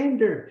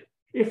standard.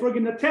 If we're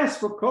going to test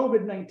for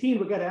COVID-19,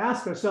 we've got to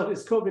ask ourselves,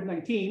 is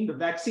COVID-19, the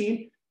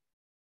vaccine,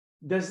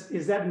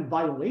 is that in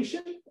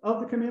violation of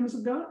the commandments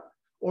of God?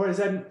 Or is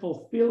that in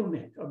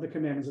fulfillment of the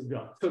commandments of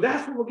God? So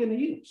that's what we're going to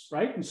use,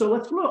 right? And so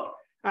let's look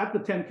at the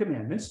 10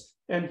 commandments.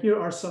 And here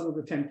are some of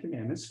the 10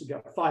 commandments. We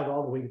got 5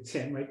 all the way to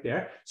 10 right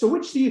there. So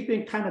which do you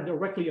think kind of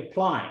directly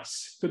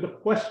applies to the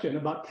question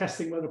about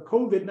testing whether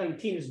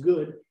COVID-19 is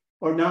good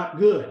or not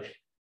good?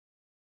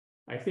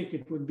 I think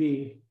it would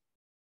be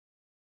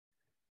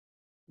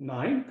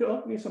 9.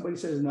 Somebody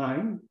says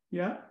 9.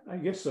 Yeah, I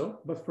guess so.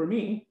 But for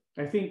me,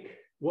 I think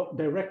what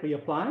directly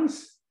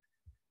applies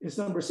is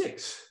number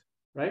 6,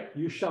 right?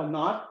 You shall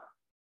not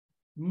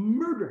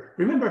murder.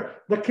 Remember,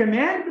 the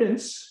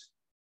commandments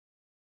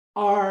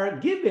are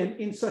given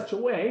in such a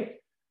way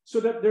so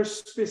that they're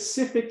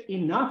specific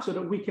enough so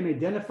that we can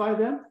identify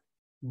them,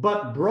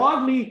 but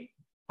broadly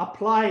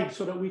applied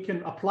so that we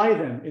can apply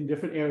them in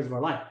different areas of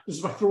our life. This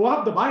is why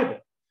throughout the Bible,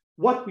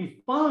 what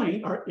we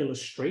find are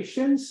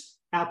illustrations,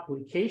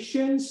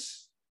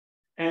 applications,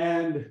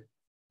 and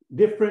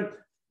different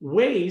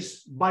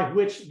ways by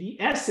which the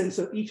essence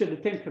of each of the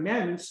 10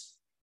 commandments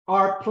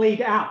are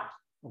played out.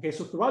 Okay,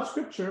 so throughout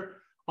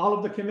Scripture, all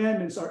of the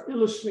commandments are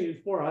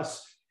illustrated for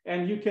us,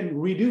 and you can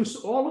reduce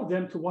all of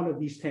them to one of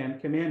these 10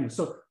 commandments.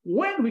 So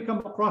when we come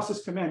across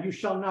this command, you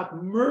shall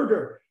not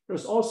murder,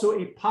 there's also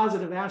a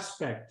positive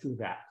aspect to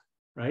that,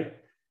 right?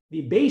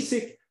 The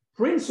basic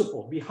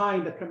principle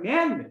behind the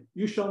commandment,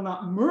 you shall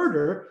not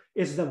murder,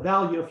 is the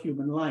value of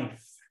human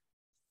life.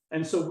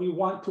 And so we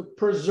want to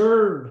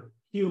preserve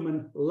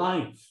human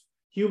life.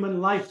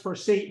 Human life per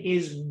se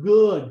is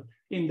good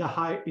in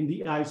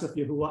the eyes of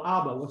Yahuwah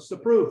Abba. What's the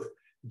proof?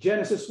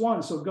 Genesis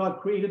 1, so God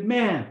created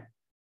man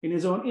in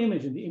his own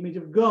image. In the image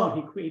of God,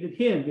 he created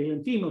him. Male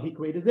and female, he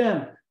created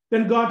them.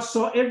 Then God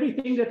saw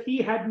everything that he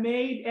had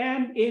made,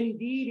 and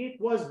indeed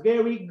it was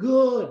very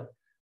good.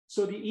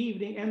 So the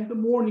evening and the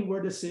morning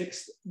were the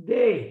 6th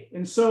day.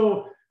 And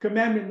so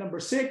commandment number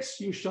 6,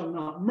 you shall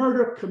not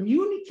murder,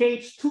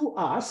 communicates to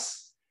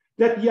us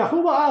that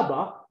Yahuwah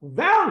Abba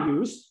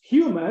values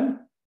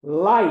human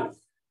life.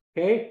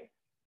 Okay?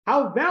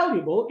 How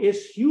valuable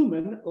is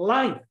human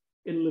life?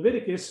 In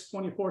Leviticus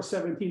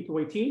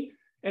 24:17-18,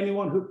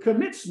 anyone who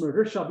commits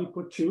murder shall be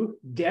put to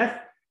death,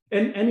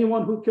 and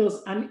anyone who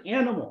kills an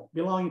animal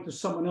belonging to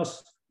someone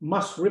else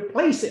must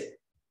replace it.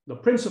 The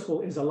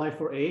principle is a life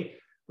for a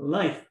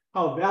life.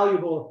 How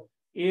valuable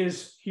is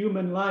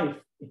human life?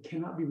 It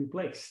cannot be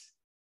replaced.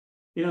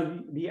 You know,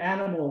 the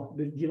animal,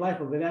 the life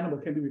of an animal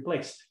can be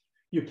replaced.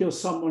 You kill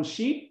someone's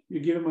sheep, you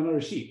give him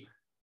another sheep.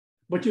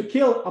 But you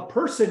kill a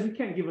person, you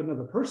can't give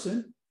another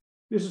person.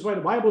 This is why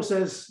the Bible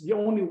says the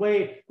only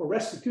way for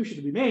restitution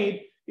to be made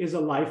is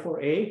a life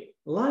for a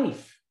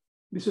life.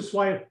 This is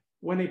why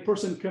when a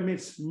person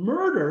commits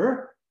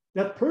murder,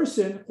 that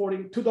person,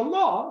 according to the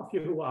law of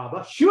Yahuwah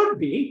Abba, should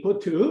be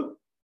put to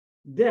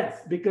death,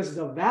 because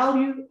the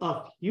value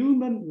of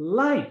human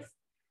life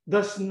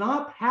does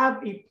not have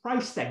a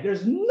price tag.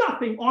 There's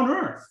nothing on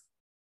earth.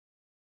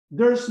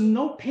 There's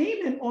no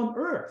payment on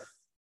earth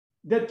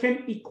that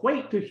can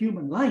equate to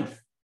human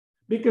life,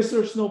 because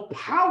there's no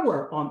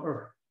power on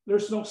earth.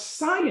 There's no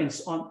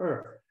science on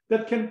earth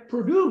that can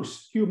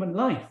produce human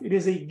life. It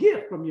is a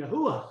gift from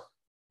Yahuwah.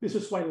 This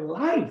is why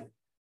life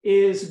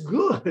is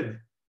good.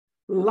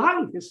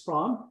 Life is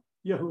from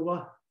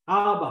Yahuwah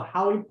Abba.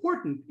 How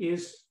important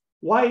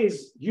why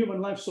is human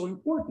life so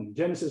important?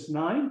 Genesis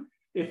 9,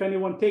 if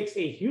anyone takes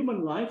a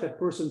human life, that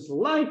person's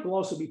life will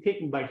also be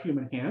taken by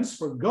human hands.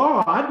 For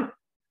God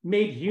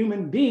made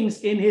human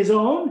beings in his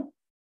own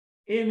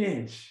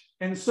image.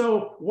 And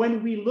so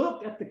when we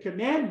look at the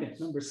commandment,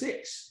 number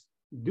 6,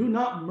 do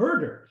not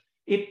murder,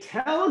 it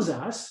tells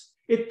us,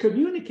 it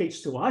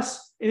communicates to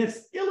us, and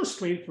it's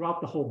illustrated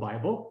throughout the whole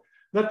Bible,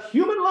 that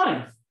human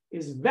life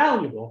is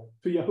valuable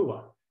to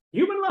Yahuwah.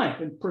 Human life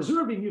and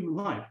preserving human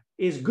life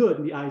is good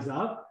in the eyes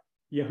of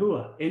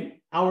Yahuwah. And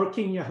our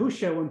King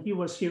Yahusha, when he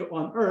was here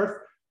on earth,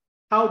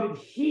 how did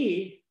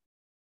he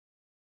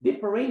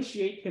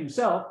differentiate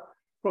himself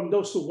from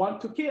those who want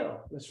to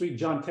kill? Let's read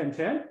John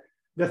 10:10.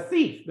 The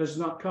thief does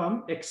not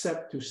come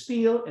except to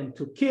steal and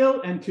to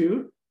kill and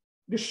to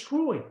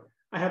destroy.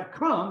 I have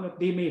come that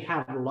they may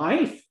have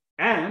life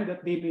and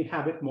that they may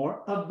have it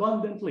more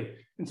abundantly.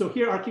 And so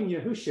here our King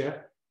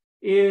Yahusha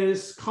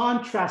is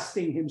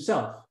contrasting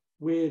himself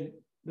with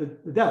the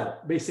devil,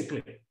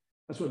 basically.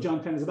 That's what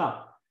John 10 is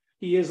about.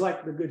 He is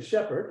like the good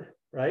shepherd,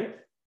 right?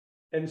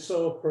 And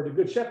so for the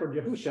good shepherd,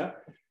 Yahusha,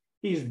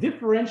 he's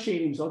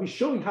differentiating himself. He's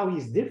showing how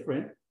he's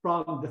different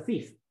from the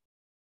thief.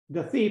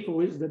 The thief,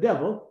 who is the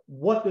devil,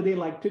 what do they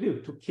like to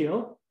do? To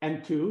kill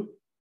and to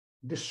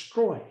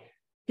destroy.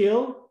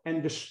 Kill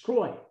and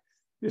destroy.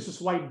 This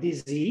is why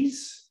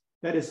disease,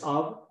 that is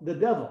of the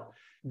devil.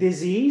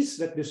 Disease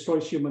that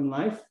destroys human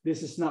life,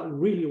 this is not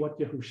really what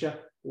Yahusha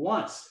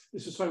wants.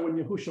 This is why when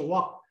Yahusha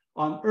walked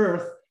on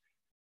earth,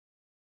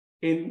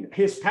 in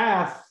his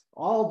path,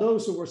 all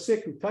those who were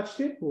sick, who touched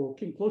him, who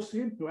came close to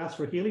him, who asked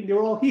for healing, they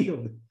were all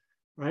healed,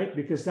 right?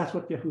 Because that's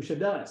what Yahusha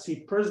does. He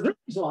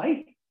preserves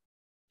life.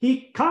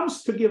 He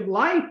comes to give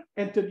life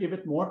and to give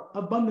it more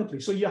abundantly.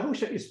 So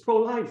Yahusha is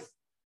pro-life.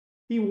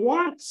 He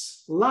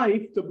wants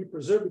life to be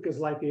preserved because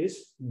life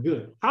is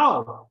good.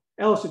 How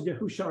else did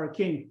Yahusha, our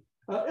King,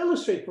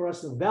 illustrate for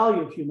us the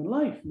value of human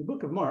life? In the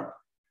book of Mark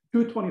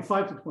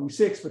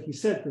 2:25-26, but he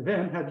said to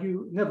them, have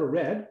you never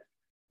read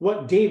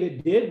what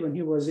David did when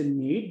he was in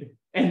need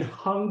and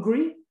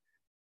hungry?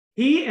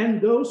 He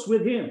and those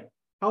with him,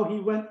 how he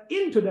went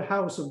into the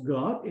house of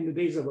God in the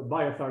days of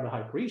Abiathar the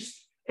high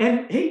priest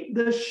and ate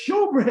the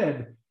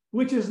showbread,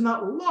 which is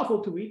not lawful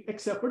to eat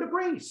except for the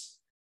praise,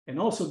 and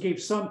also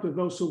gave some to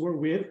those who were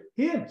with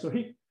him. So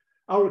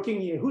our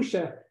King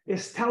Yahusha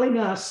is telling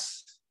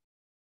us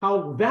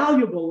how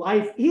valuable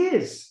life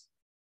is.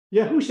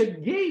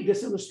 Yahusha gave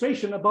this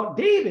illustration about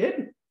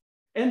David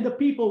and the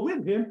people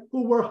with him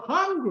who were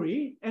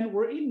hungry and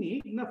were in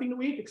need, nothing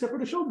to eat except for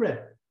the showbread.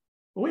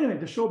 But wait a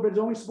minute, the showbread is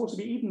only supposed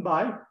to be eaten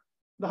by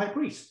the high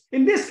priest.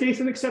 In this case,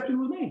 an exception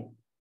was made.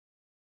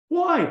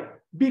 Why?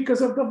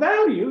 Because of the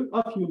value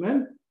of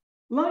human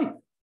life.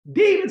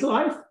 David's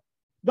life,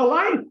 the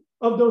life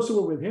of those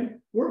who were with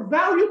him, were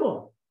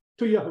valuable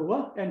to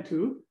Yahuwah and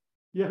to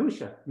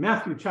Yahusha.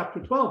 Matthew chapter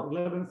 12,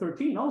 11,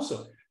 13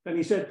 also. Then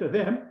he said to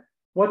them,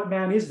 what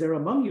man is there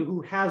among you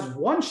who has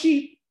one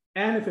sheep,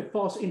 and if it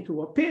falls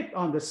into a pit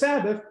on the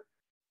Sabbath,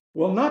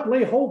 will not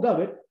lay hold of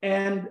it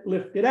and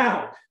lift it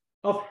out?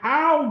 Of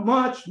how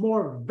much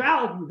more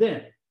value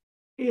then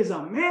is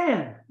a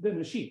man than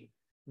a sheep?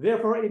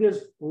 Therefore it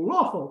is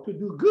lawful to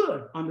do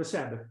good on the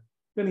Sabbath.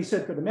 Then he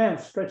said to the man,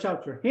 stretch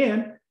out your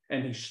hand,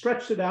 and he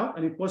stretched it out,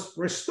 and it was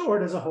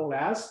restored as a whole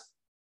as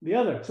the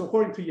other. So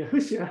according to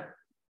Yahusha,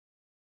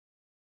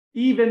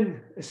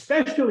 even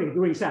especially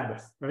during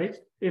Sabbath, right?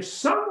 If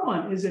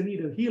someone is in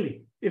need of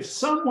healing, if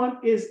someone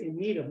is in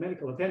need of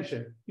medical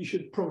attention, you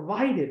should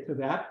provide it to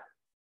that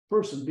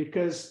person,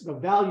 because the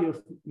value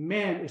of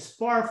man is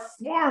far,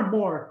 far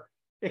more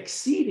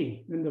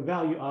exceeding than the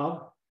value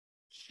of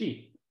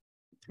sheep.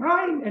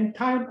 Time and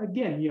time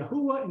again,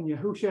 Yahuwah and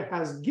Yahusha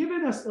has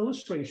given us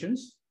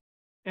illustrations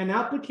and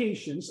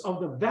applications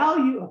of the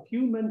value of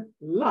human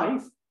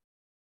life,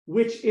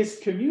 which is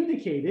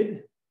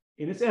communicated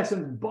in its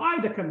essence by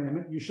the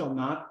commandment, you shall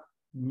not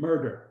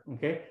murder.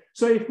 Okay,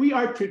 so if we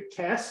are to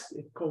test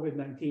if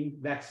COVID-19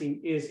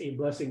 vaccine is a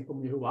blessing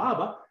from Yahuwah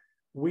Abba,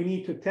 we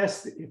need to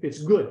test if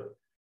it's good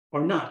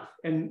or not.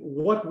 And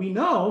what we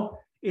know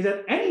is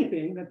that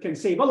anything that can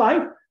save a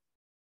life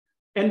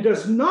and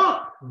does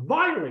not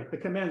violate the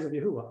commands of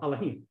Yahuwah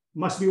Elohim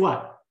must be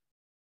what?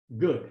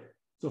 Good.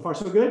 So far,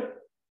 so good?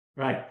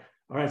 Right.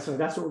 All right, so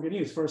that's what we're going to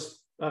use. First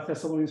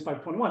Thessalonians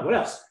 5:21. What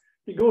else?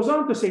 He goes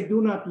on to say,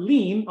 do not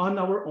lean on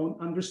our own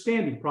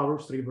understanding.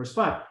 Proverbs 3, verse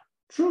 5.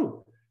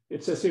 True.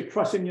 It says here,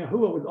 trust in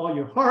Yahuwah with all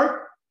your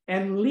heart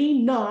and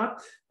lean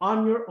not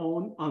on your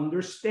own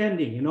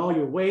understanding. In all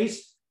your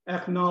ways,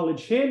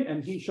 acknowledge him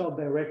and he shall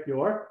direct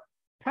your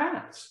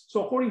paths.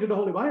 So according to the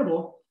Holy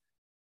Bible,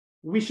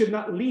 we should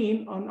not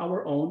lean on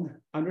our own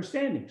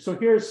understanding. So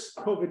here's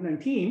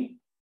COVID-19.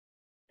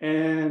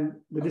 And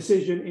the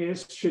decision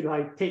is, should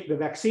I take the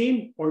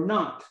vaccine or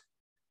not?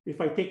 If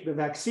I take the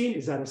vaccine,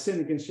 is that a sin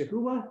against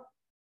Yahuwah?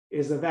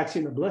 Is the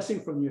vaccine a blessing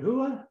from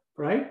Yahuwah?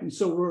 Right? And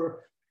so we're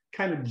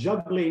kind of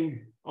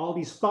juggling all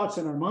these thoughts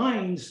in our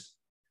minds,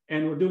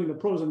 and we're doing the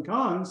pros and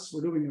cons.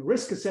 We're doing a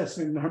risk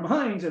assessment in our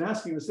minds and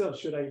asking ourselves,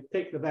 should I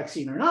take the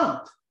vaccine or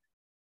not?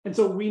 And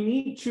so we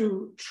need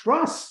to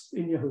trust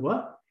in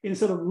Yahuwah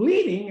instead of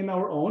leaning in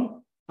our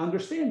own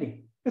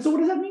understanding. And so what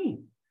does that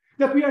mean?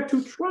 That we are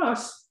to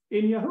trust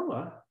in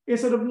Yahuwah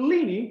instead of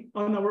leaning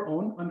on our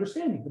own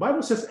understanding. The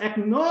Bible says,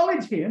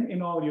 acknowledge him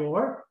in all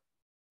your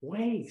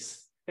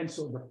ways. And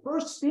so the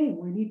first thing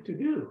we need to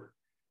do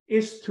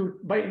is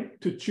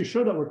to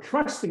show that we're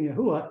trusting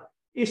Yahuwah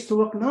is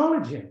to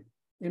acknowledge him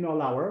in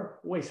all our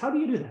ways. How do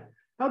you do that?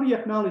 How do you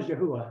acknowledge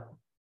Yahuwah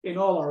in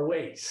all our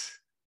ways?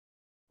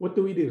 What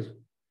do?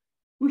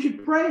 We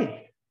should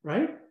pray,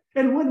 right?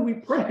 And when we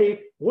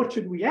pray, what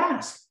should we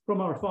ask from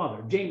our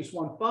Father? James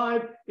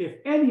 1:5, if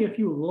any of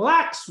you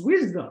lacks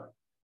wisdom,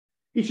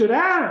 he should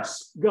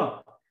ask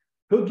God,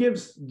 who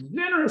gives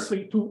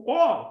generously to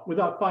all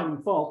without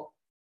finding fault,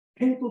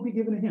 and it will be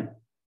given to him.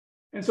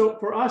 And so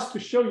for us to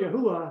show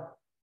Yahuwah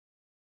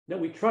that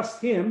we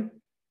trust him,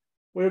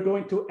 we're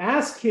going to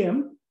ask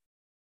him,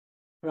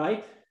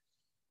 right,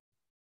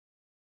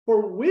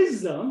 for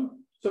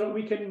wisdom so that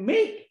we can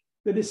make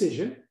the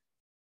decision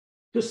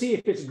to see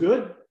if it's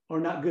good or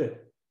not good.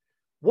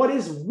 What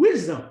is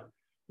wisdom?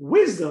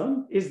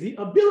 Wisdom is the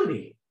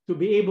ability to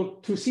be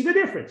able to see the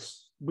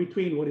difference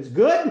between what is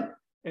good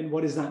and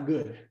what is not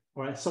good.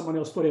 Or as someone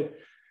else put it,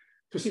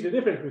 to see the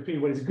difference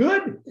between what is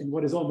good and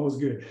what is almost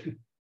good.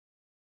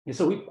 And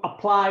so we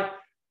apply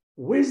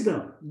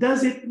wisdom.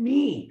 Does it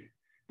mean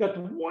that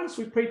once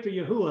we pray to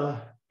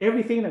Yahuwah,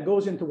 everything that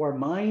goes into our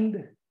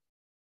mind,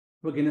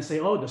 we're going to say,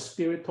 oh, the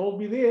Spirit told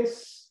me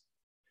this.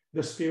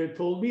 The Spirit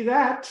told me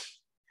that.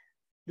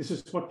 This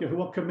is what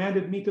Yahuwah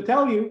commanded me to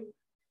tell you.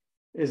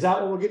 Is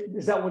that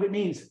what it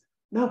means?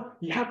 No,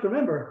 you have to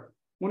remember,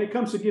 when it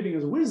comes to giving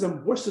us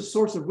wisdom, what's the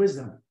source of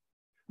wisdom?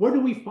 Where do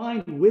we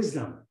find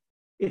wisdom?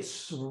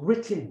 It's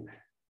written.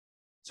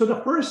 So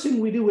the first thing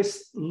we do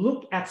is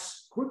look at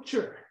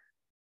Scripture.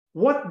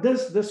 What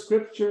does the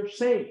Scripture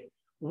say?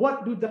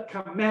 What do the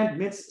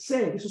commandments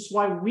say? This is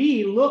why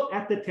we look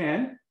at the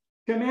 10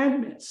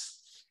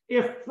 commandments.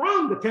 If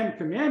from the 10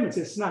 commandments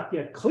it's not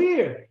yet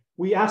clear,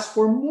 we ask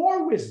for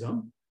more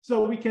wisdom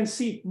so we can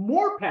see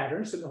more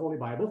patterns in the Holy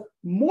Bible,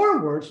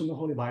 more words from the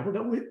Holy Bible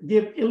that would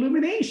give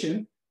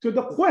illumination to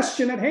the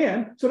question at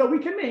hand so that we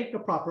can make the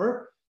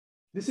proper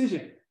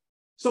decision.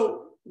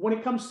 So when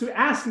it comes to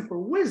asking for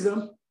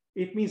wisdom,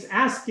 it means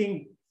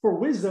asking for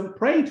wisdom,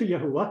 praying to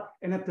Yahuwah,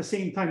 and at the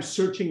same time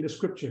searching the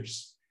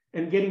Scriptures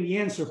and getting the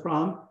answer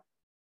from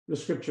the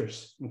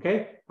Scriptures.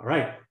 Okay? All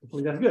right.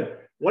 Hopefully that's good.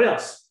 What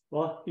else?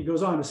 Well, he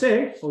goes on to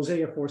say,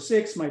 Hosea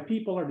 4:6, my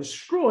people are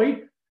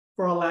destroyed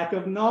for a lack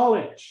of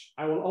knowledge.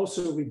 I will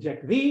also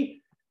reject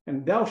thee,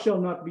 and thou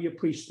shalt not be a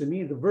priest to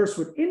me. The verse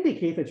would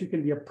indicate that you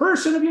can be a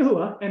person of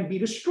Yahuwah and be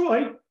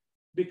destroyed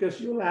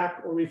because you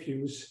lack or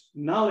refuse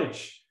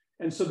knowledge.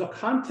 And so the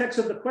context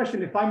of the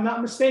question, if I'm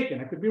not mistaken,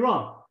 I could be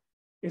wrong,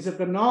 is that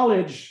the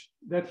knowledge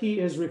that he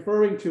is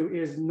referring to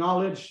is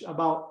knowledge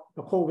about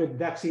the COVID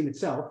vaccine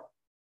itself.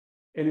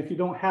 And if you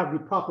don't have the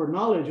proper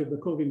knowledge of the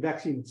COVID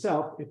vaccine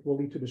itself, it will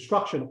lead to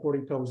destruction,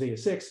 according to Hosea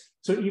 6.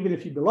 So even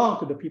if you belong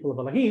to the people of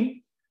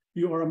Elohim,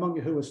 you are among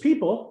Yahuwah's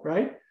people,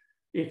 right?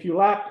 If you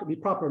lack the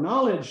proper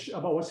knowledge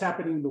about what's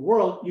happening in the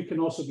world, you can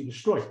also be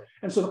destroyed.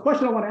 And so the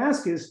question I want to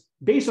ask is,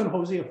 based on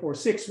Hosea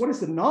 4:6, what is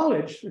the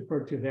knowledge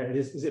referred to there?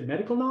 Is it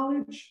medical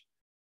knowledge?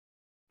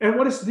 And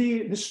what is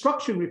the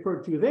destruction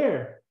referred to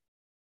there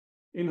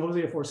in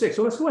Hosea 4:6?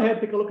 So let's go ahead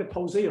and take a look at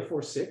Hosea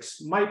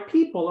 4:6. My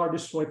people are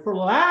destroyed for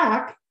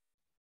lack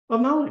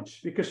of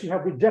knowledge. Because you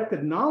have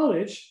rejected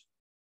knowledge,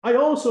 I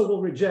also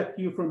will reject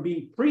you from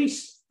being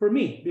priests for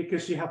me,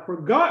 because you have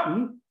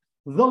forgotten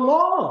the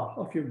law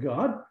of your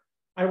God.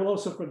 I will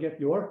also forget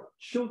your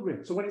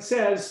children. So when it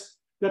says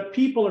that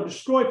people are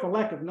destroyed for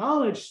lack of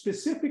knowledge,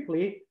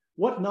 specifically,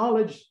 what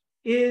knowledge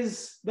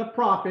is the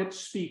prophet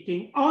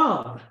speaking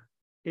of?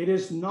 It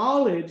is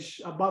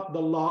knowledge about the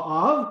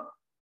law of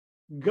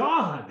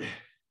God,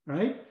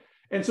 right?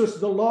 And so it's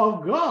the law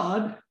of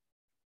God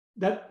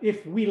that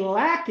if we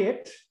lack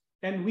it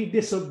and we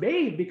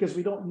disobey because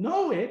we don't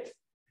know it,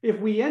 if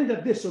we end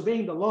up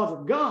disobeying the laws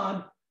of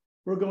God,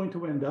 we're going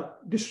to end up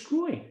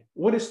destroying.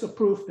 What is the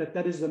proof that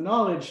that is the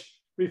knowledge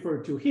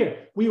referred to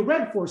here? We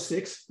read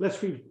 4:6.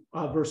 Let's read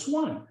verse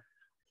 1.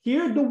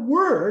 Hear the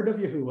word of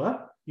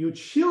Yahuwah, you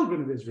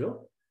children of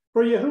Israel,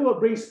 for Yahuwah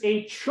brings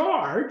a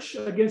charge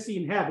against the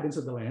inhabitants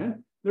of the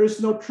land. There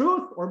is no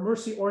truth or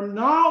mercy or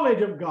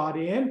knowledge of God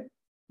in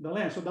the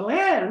land. So the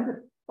land,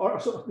 or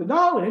so the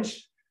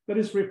knowledge that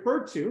is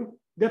referred to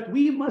that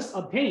we must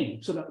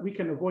obtain so that we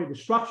can avoid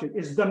destruction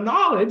is the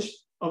knowledge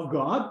of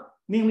God,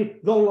 namely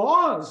the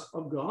laws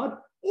of God,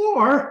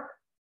 or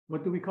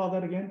what do we call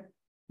that again?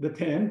 The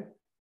 10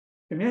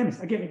 Commandments.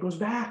 Again, it goes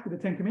back to the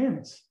 10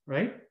 Commandments,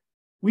 right?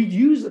 We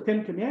use the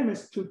 10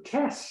 Commandments to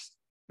test,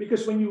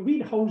 because when you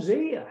read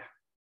Hosea,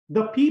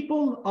 the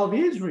people of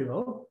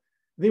Israel,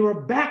 they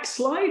were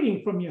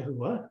backsliding from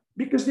Yahuwah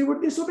because they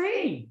were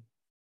disobeying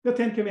the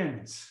 10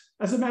 Commandments.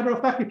 As a matter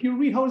of fact, if you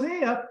read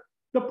Hosea,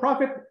 the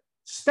prophet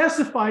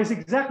specifies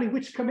exactly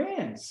which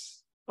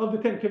commands of the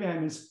 10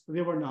 Commandments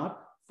they were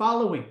not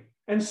following.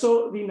 And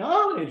so the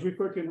knowledge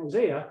referred to in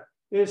Hosea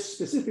is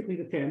specifically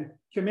the 10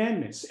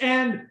 Commandments.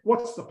 And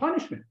what's the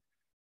punishment?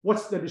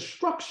 What's the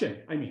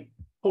destruction? I mean,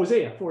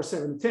 Hosea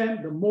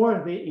 4:7-10, the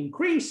more they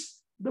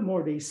increase, the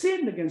more they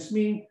sin against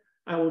me.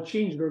 I will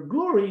change their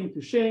glory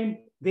into shame.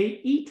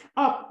 They eat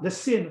up the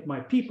sin of my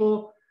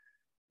people.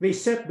 They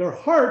set their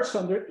hearts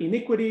on their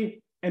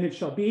iniquity, and it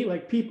shall be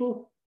like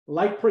people,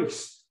 like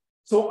priests.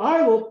 So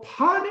I will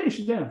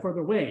punish them for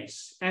their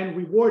ways and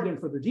reward them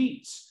for their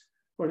deeds.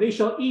 For they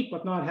shall eat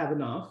but not have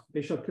enough.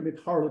 They shall commit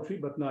harlotry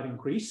but not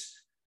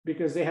increase,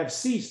 because they have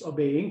ceased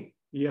obeying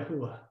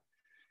Yahuwah.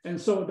 And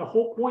so the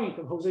whole point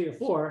of Hosea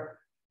 4,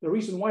 the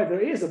reason why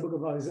there is a book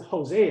of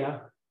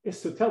Hosea, is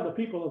to tell the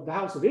people of the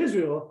house of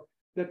Israel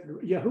that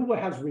Yahuwah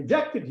has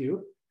rejected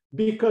you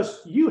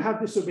because you have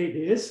disobeyed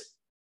his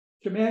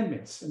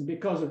commandments. And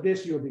because of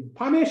this, you're being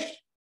punished.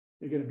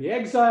 You're going to be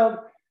exiled.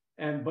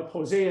 But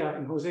Hosea,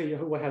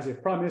 Yahuwah has a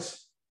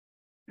promise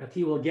that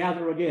he will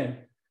gather again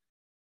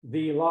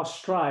the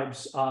lost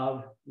tribes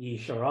of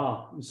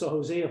Yisrael. And so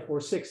Hosea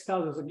 4:6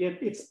 tells us again,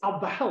 it's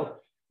about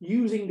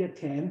using the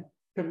 10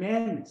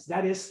 Commandments.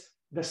 That is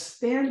the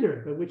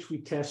standard by which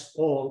we test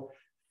all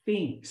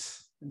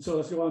things. And so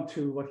let's go on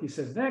to what he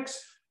says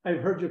next.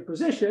 I've heard your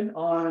position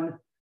on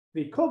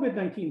the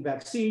COVID-19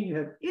 vaccine. You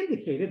have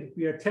indicated that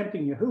we are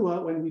tempting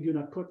Yahuwah when we do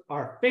not put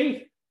our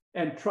faith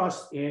and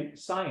trust in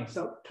science.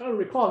 Now, try to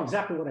recall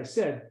exactly what I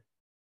said,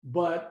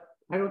 but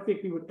I don't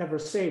think we would ever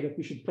say that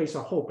we should place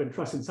our hope and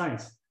trust in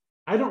science.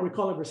 I don't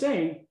recall ever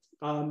saying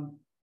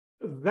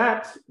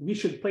that we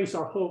should place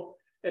our hope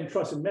and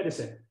trust in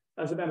medicine.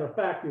 As a matter of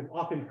fact, we've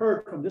often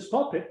heard from this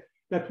pulpit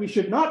that we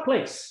should not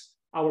place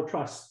our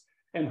trust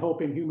and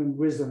hope in human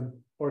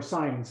wisdom or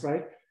science,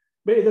 right?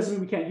 But it doesn't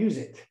mean we can't use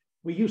it.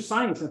 We use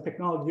science and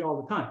technology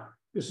all the time.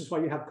 This is why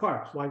you have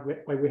cars, why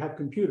we have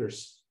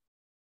computers.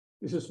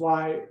 This is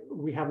why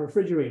we have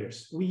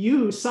refrigerators. We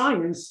use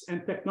science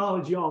and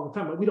technology all the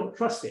time, but we don't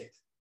trust it.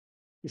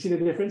 You see the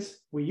difference?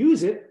 We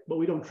use it, but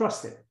we don't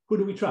trust it. Who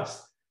do we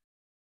trust?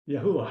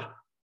 Yahuwah,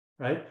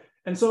 right?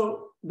 And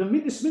so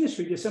this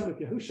ministry, the Assembly of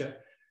Yahusha,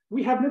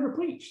 we have never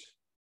preached,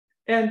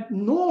 and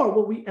nor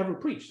will we ever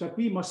preach that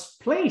we must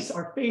place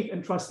our faith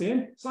and trust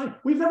in science.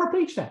 We've never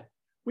preached that.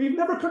 We've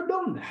never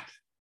condoned that.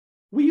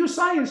 We use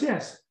science,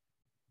 yes,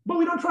 but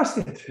we don't trust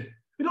it.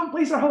 We don't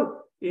place our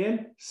hope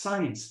in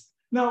science.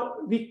 Now,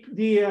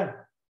 the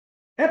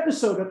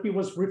episode that he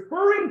was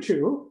referring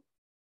to,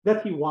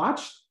 that he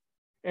watched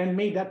and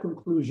made that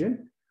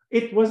conclusion,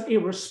 it was a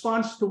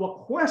response to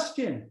a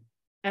question.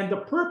 And the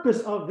purpose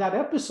of that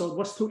episode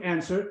was to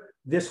answer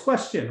this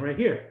question right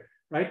here,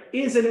 right?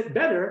 Isn't it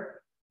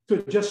better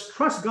to just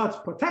trust God's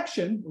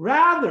protection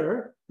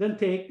rather than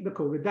take the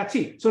COVID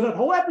vaccine? So that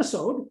whole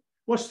episode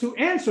was to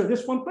answer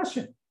this one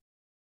question,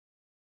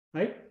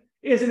 right?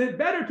 Isn't it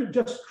better to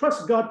just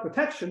trust God's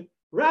protection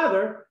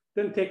rather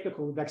than take the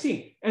COVID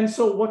vaccine? And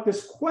so what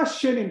this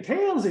question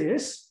entails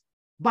is,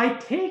 by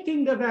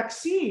taking the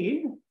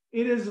vaccine,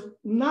 it is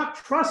not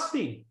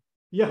trusting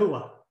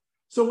Yahuwah.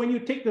 So when you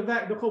take the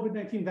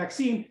COVID-19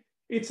 vaccine,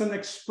 it's an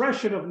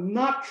expression of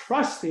not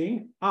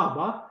trusting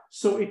Abba,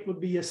 so it would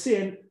be a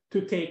sin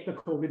to take the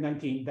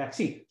COVID-19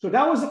 vaccine. So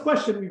that was the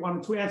question we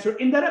wanted to answer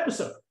in that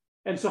episode.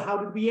 And so how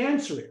did we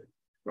answer it?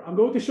 I'm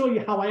going to show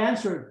you how I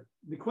answered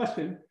the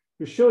question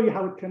to show you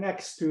how it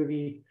connects to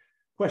the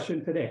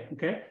question today,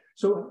 okay?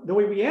 So the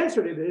way we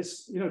answered it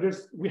is,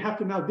 we have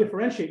to now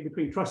differentiate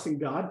between trusting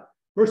God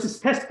versus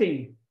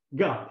testing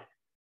God,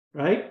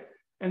 right?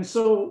 And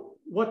so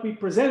what we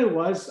presented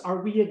was,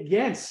 are we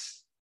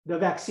against the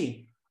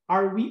vaccine?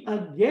 Are we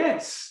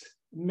against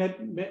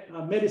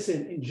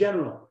medicine in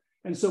general?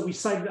 And so we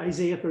cited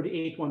Isaiah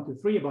 38,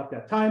 1-3 about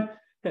that time.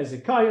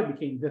 Hezekiah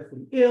became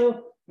deathly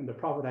ill, and the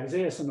prophet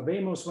Isaiah, son of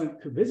Amos,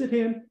 went to visit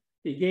him.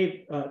 he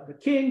gave the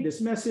king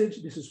this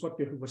message. This is what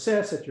Yahuwah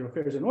says, set your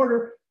affairs in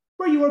order,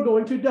 for you are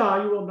going to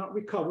die. You will not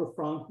recover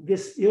from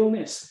this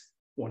illness.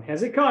 When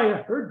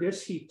Hezekiah heard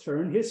this, he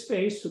turned his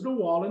face to the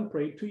wall and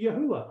prayed to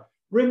Yahuwah.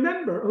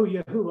 Remember, O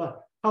Yahuwah,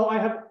 how I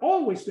have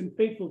always been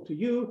faithful to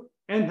you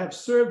and have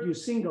served you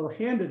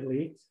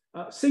single-mindedly,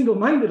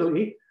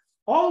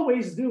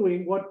 always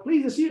doing what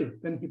pleases you.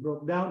 Then he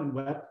broke down and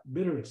wept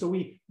bitterly. So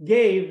we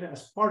gave,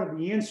 as part of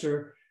the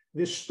answer,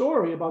 this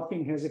story about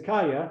King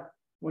Hezekiah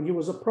when he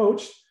was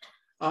approached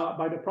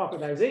by the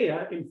prophet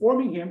Isaiah,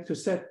 informing him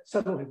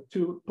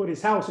to put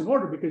his house in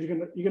order because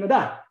you're gonna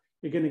die.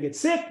 You're gonna get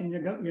sick and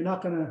you're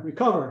not gonna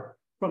recover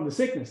from the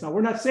sickness. Now,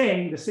 we're not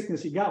saying the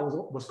sickness he got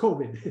was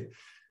COVID.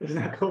 It's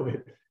not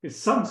COVID. It's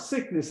some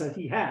sickness that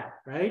he had,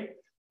 right?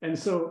 And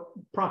so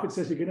prophet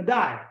says you're gonna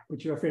die,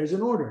 put your affairs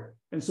in order.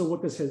 And so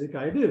what does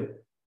Hezekiah do?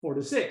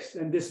 4-6.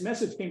 And this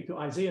message came to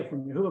Isaiah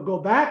from Yahuwah. Go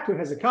back to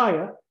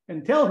Hezekiah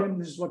and tell him,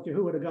 this is what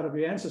Yahuwah, the God of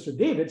your ancestor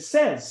David,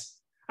 says.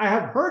 I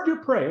have heard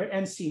your prayer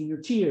and seen your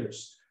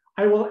tears.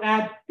 I will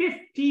add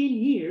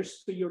 15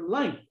 years to your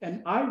life,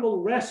 and I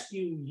will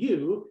rescue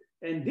you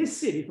and this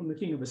city from the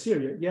king of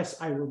Assyria. Yes,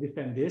 I will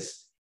defend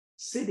this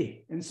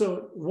city. And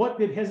so what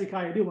did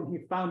Hezekiah do when he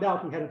found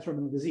out he had a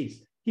terminal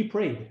disease? He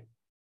prayed.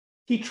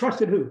 He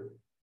trusted who?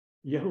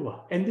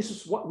 Yahuwah. And this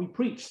is what we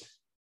preached.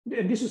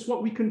 And this is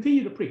what we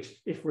continue to preach.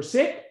 If we're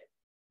sick,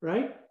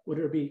 right,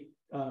 whether it be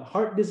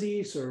heart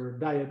disease or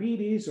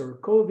diabetes or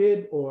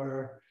COVID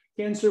or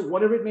cancer,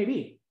 whatever it may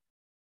be,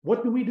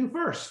 what do we do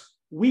first?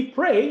 We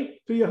pray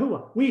to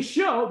Yahuwah. We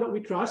show that we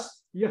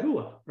trust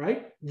Yahuwah,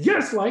 right?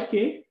 Just like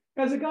King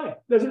Hezekiah.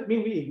 Does it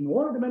mean we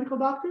ignore the medical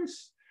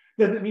doctors?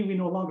 Does it mean we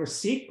no longer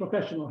seek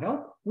professional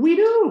help? We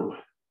do.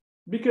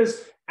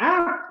 Because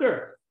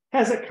after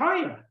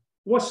Hezekiah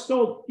was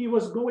told he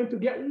was going to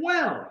get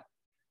well,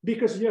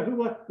 because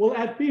Yahuwah will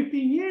add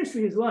 15 years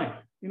to his life.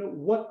 You know,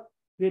 what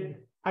did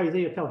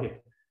Isaiah tell him?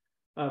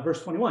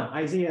 Verse 21,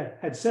 Isaiah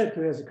had said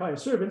to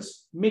Hezekiah's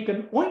servants, make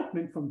an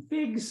ointment from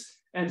figs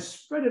and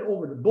spread it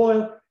over the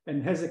boil,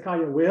 and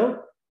Hezekiah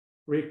will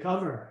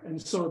recover.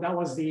 And so that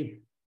was the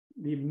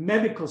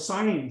medical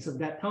science of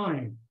that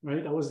time,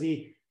 right? That was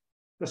the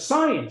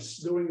science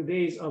during the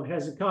days of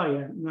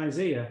Hezekiah and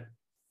Isaiah.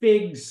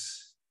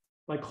 Figs,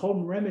 like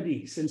home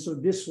remedies. And so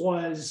this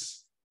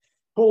was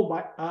told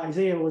by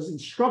Isaiah, was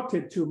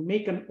instructed to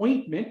make an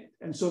ointment.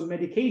 And so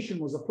medication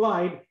was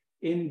applied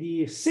in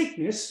the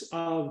sickness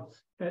of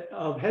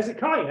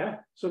Hezekiah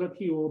so that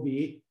he will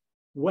be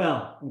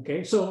well.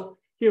 Okay, so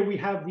here we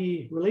have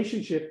the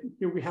relationship.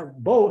 Here we have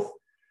both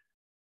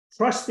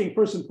trusting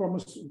first and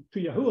foremost to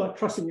Yahuwah,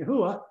 trusting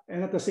Yahuwah,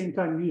 and at the same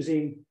time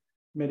using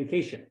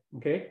medication.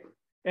 Okay,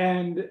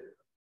 and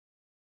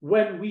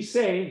when we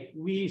say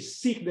we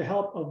seek the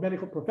help of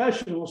medical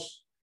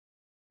professionals,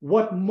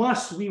 what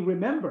must we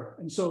remember?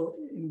 And so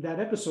in that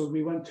episode,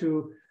 we went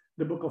to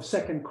the book of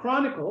 2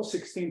 Chronicles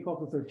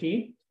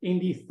 16:12-13. In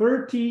the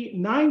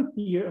 39th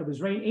year of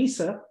his reign,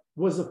 Asa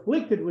was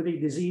afflicted with a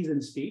disease in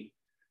his feet.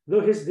 Though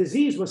his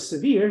disease was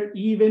severe,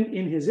 even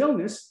in his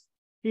illness,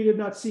 he did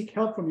not seek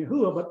help from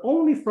Yahuwah, but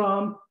only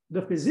from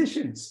the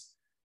physicians.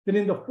 Then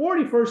in the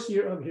 41st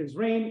year of his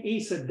reign,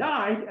 Asa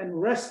died and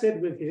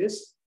rested with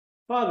his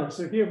father.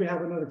 So here we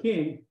have another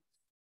king,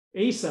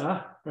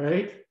 Asa,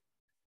 right?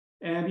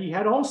 And he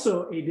had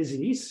also a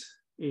disease,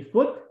 a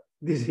foot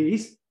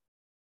disease,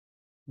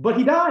 but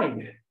he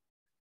died.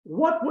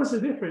 What was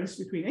the difference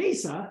between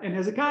Asa and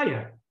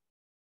Hezekiah?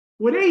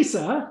 With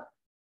Asa,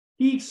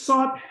 he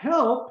sought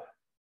help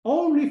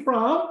only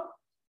from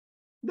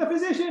the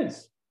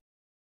physicians.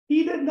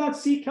 He did not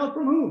seek help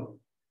from whom?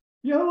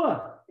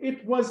 Yahuwah.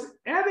 It was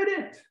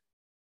evident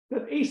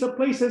that Asa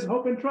placed his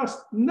hope and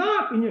trust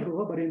not in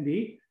Yahuwah, but in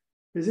the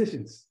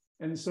physicians.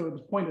 And so the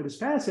point of this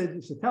passage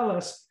is to tell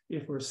us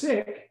if we're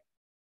sick,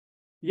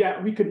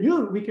 yeah, we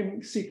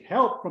can seek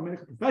help from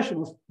medical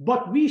professionals,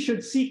 but we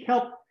should seek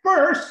help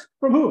first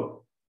from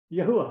who?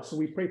 Yahuwah. So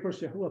we pray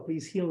first, Yahuwah,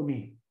 please heal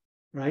me,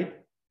 right?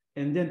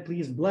 And then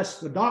please bless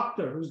the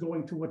doctor who's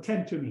going to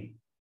attend to me,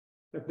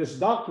 that this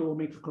doctor will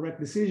make the correct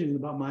decisions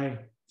about my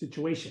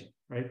situation,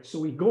 right? So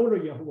we go to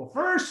Yahuwah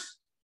first,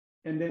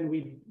 and then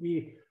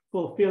we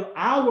fulfill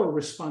our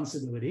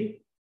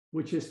responsibility,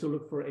 which is to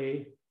look for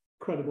a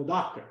credible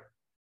doctor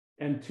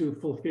and to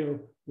fulfill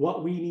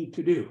what we need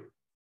to do.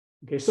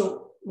 Okay,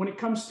 so when it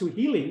comes to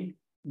healing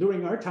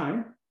during our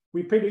time,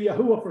 we pray to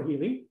Yahuwah for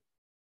healing,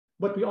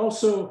 but we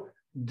also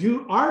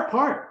do our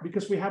part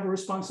because we have a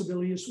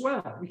responsibility as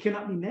well. We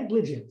cannot be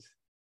negligent.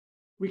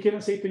 We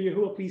cannot say to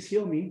Yahuwah, please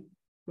heal me,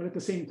 but at the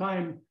same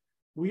time,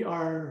 we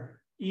are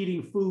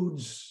eating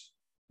foods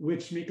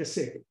which make us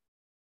sick,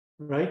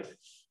 right?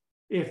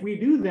 If we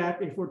do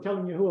that, if we're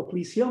telling Yahuwah,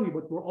 please heal me,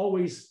 but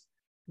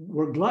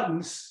we're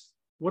gluttons,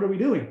 what are we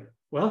doing?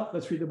 Well,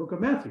 let's read the book of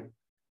Matthew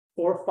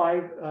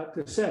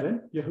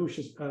 4:5-7.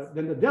 Yahushua,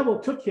 then the devil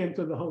took him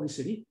to the holy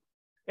city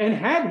and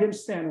had him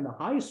stand on the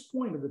highest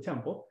point of the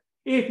temple.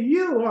 If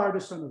you are the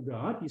Son of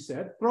God, he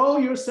said, throw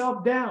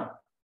yourself down,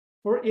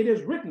 for it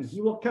is written, he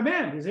will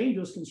command his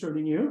angels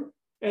concerning you,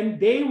 and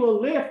they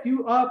will lift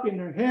you up in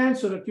their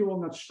hands so that you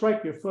will not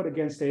strike your foot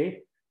against a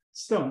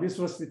stone. This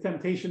was the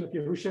temptation of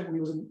Yahushua when he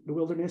was in the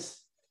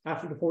wilderness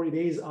after the 40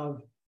 days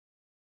of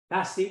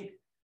fasting.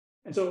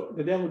 And so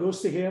the devil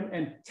goes to him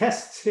and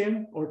tests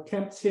him or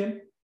tempts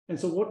him. And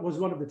so what was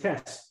one of the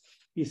tests?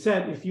 He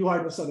said, if you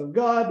are the Son of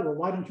God, well,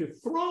 why don't you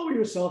throw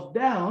yourself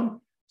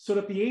down so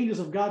that the angels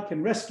of God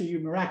can rescue you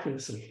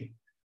miraculously?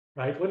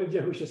 Right? What did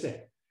Yahushua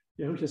say?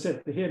 Yahushua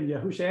said to him,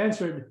 Yahushua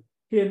answered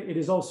him, it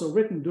is also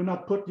written, do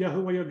not put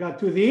Yahuwah your God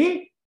to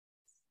the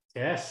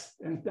test.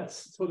 And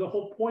that's so the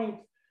whole point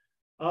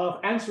of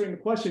answering the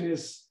question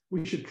is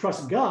we should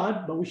trust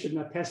God, but we should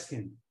not test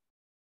him.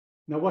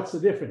 Now, what's the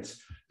difference?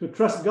 To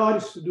trust God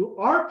is to do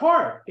our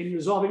part in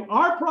resolving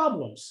our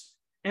problems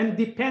and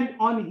depend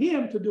on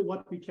him to do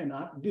what we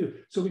cannot do.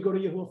 So we go to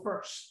Yahuwah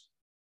first.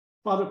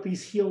 Father,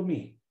 please heal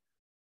me.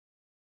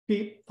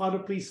 Father,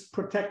 please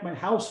protect my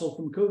household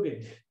from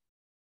COVID.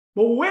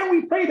 But when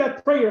we pray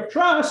that prayer of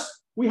trust,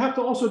 we have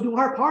to also do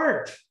our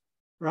part,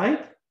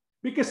 right?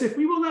 Because if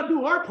we will not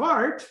do our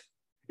part,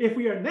 if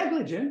we are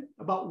negligent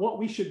about what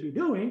we should be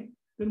doing,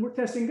 then we're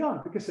testing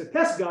God. Because to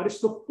test God is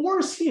to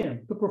force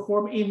him to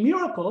perform a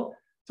miracle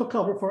to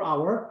cover for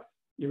our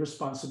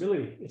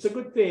irresponsibility. It's a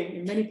good thing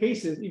in many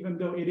cases, even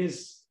though it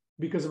is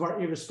because of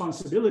our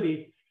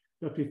irresponsibility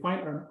that we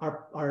find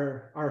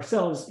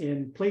ourselves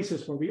in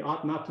places where we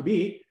ought not to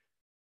be.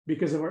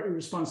 Because of our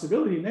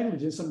irresponsibility and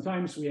negligence,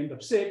 sometimes we end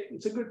up sick.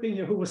 It's a good thing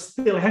Yahuwah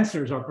still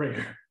answers our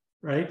prayer,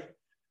 right?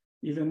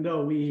 Even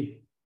though we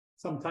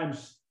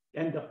sometimes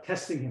end up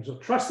testing him. So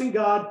trusting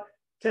God,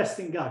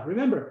 testing God.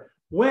 Remember,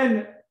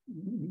 with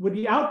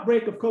the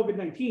outbreak of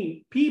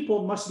COVID-19,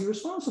 people must be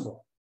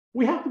responsible.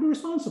 We have to be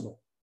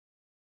responsible.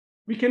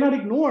 We cannot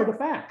ignore the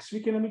facts. We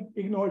cannot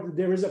ignore that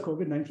there is a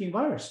COVID-19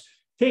 virus.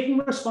 Taking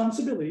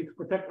responsibility to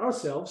protect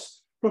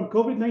ourselves from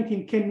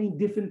COVID-19 can mean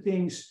different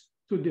things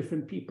to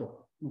different people.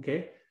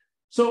 Okay,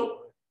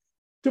 so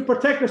to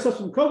protect ourselves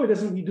from COVID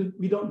doesn't mean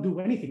we don't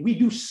do anything. We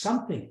do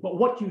something, but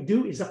what you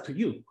do is up to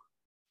you.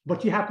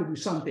 But you have to do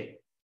something,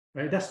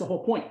 right? That's the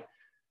whole point,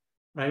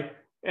 right?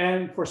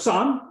 And for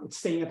some, it's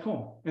staying at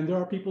home. And there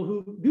are people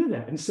who do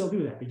that and still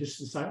do that. They just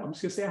decide, I'm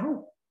just going to stay at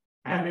home.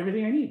 I have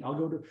everything I need. I'll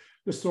go to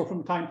the store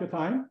from time to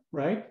time,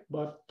 right?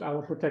 But I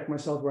will protect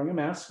myself wearing a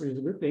mask, which is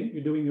a good thing.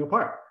 You're doing your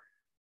part.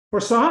 For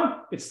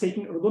some, it's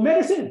taking herbal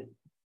medicine.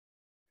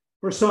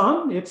 For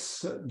some,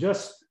 it's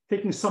just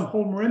taking some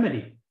home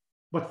remedy.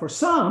 But for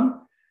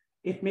some,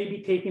 it may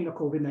be taking the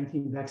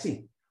COVID-19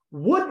 vaccine.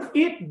 Would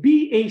it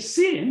be a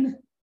sin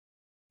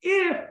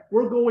if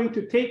we're going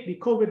to take the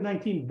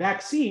COVID-19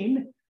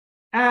 vaccine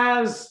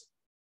as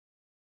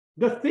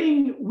the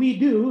thing we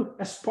do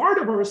as part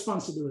of our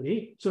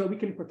responsibility so that we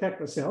can protect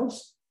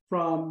ourselves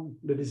from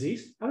the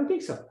disease? I don't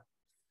think so.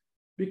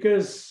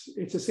 Because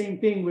it's the same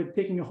thing with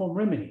taking a home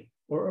remedy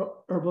or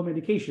herbal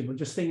medication or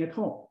just staying at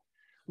home.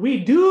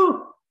 We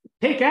do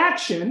take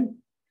action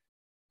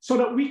so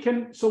that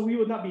we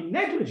would not be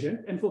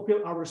negligent and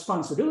fulfill our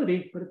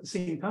responsibility, but at the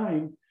same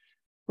time,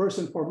 first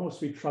and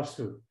foremost, we trust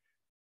who?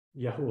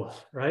 Yahuwah,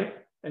 right?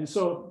 And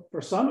so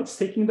for some, it's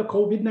taking the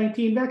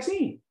COVID-19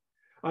 vaccine.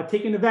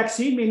 Taking the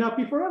vaccine may not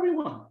be for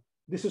everyone.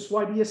 This is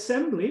why the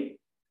assembly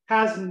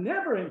has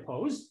never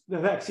imposed the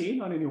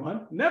vaccine on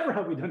anyone. Never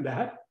have we done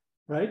that,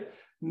 right?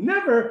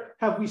 Never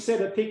have we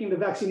said that taking the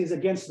vaccine is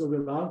against the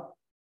will of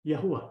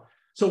Yahuwah.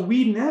 So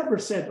we never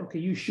said, okay,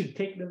 you should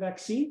take the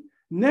vaccine.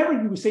 Never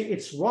did we say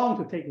it's wrong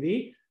to take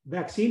the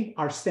vaccine.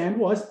 Our stand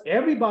was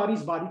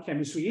everybody's body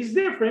chemistry is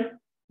different.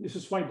 This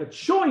is why the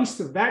choice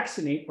to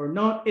vaccinate or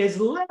not is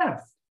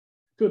left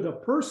to the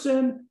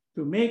person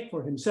to make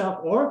for himself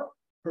or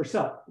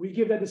herself. We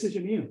give that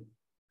decision to you.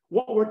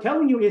 What we're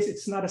telling you is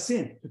it's not a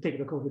sin to take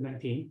the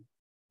COVID-19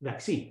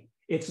 vaccine.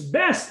 It's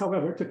best,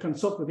 however, to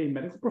consult with a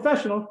medical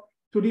professional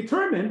to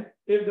determine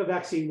if the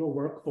vaccine will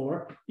work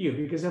for you,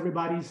 because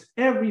everybody's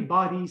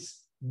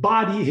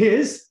body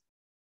is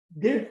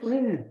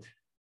different.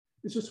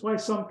 This is why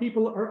some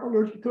people are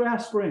allergic to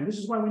aspirin. This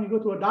is why when you go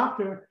to a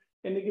doctor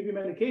and they give you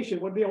medication,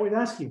 what do they always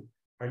ask you?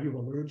 Are you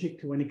allergic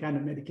to any kind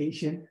of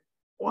medication?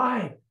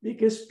 Why?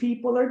 Because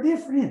people are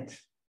different.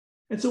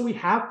 And so we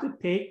have to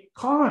take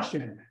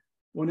caution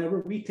whenever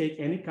we take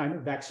any kind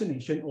of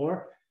vaccination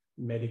or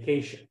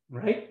medication,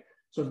 right?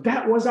 So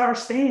that was our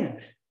stand.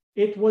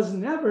 It was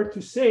never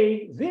to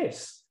say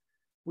this.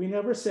 We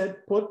never said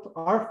put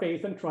our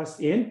faith and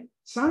trust in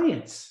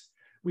science.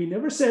 We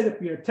never said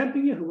that we are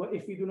tempting Yahuwah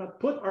if we do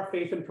not put our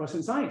faith and trust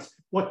in science.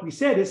 What we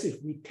said is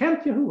if we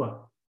tempt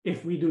Yahuwah,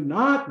 if we do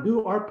not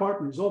do our part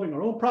in resolving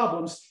our own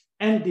problems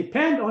and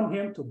depend on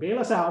him to bail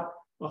us out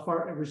of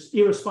our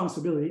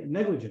irresponsibility and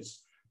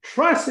negligence.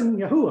 Trust in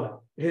Yahuwah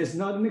is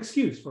not an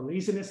excuse for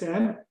laziness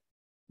and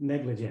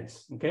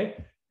negligence,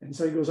 okay? And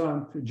so he goes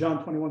on to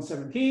John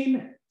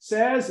 21:17,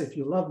 says, if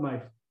you love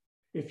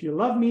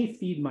me,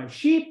 feed my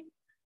sheep.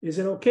 Is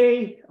it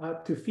okay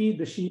to feed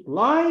the sheep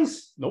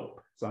lies?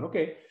 Nope, it's not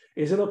okay.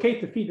 Is it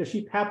okay to feed the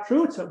sheep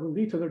half-truths that will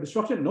lead to their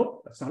destruction?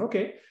 Nope, that's not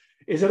okay.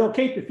 Is it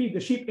okay to feed the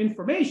sheep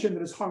information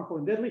that is harmful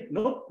and deadly?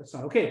 Nope, that's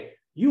not okay.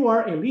 You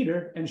are a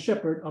leader and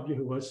shepherd of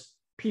Yahuwah's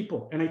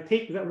people. And I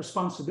take that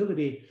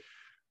responsibility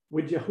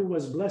with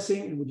Yahuwah's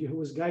blessing and with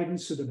Yahuwah's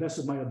guidance to the best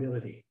of my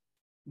ability.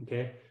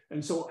 Okay.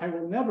 And so I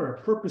will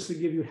never purposely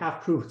give you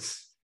half truths.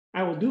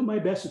 I will do my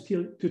best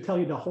to tell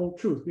you the whole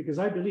truth, because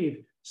I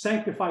believe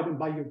sanctify them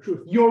by your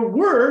truth. Your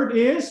word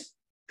is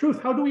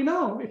truth. How do we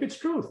know if it's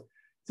truth?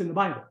 It's in the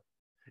Bible.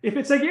 If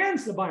it's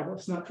against the Bible,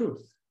 it's not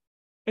truth.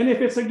 And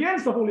if it's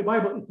against the Holy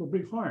Bible, it will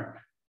bring harm.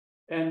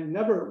 And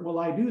never will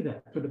I do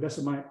that to the best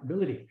of my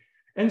ability.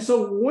 And so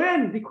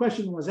when the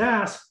question was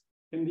asked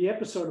in the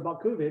episode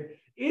about COVID,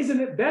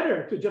 isn't it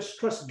better to just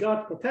trust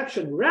God's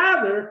protection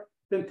rather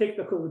than take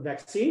the COVID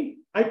vaccine?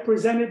 I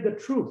presented the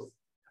truth.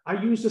 I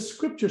used the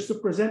scriptures to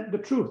present the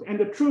truth. And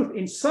the truth,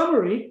 in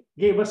summary,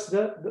 gave us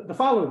the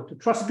following. To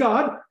trust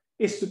God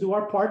is to do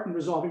our part in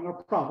resolving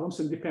our problems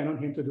and depend on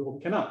him to do what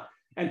we cannot.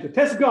 And to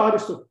test God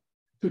is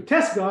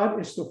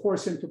to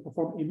force him to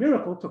perform a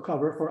miracle to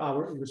cover for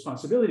our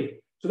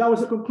irresponsibility. So that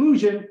was the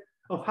conclusion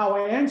of how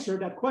I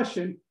answered that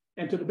question.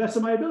 And to the best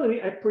of my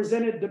ability, I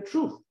presented the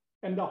truth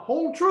and the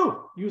whole truth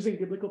using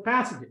biblical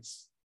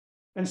passages.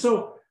 And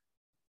so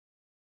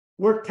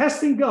we're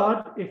testing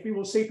God if we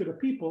will say to the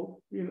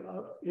people,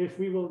 if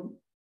we will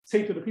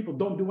say to the people,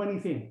 don't do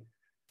anything.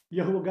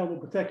 Yahuwah God will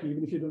protect you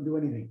even if you don't do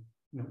anything.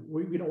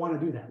 We don't want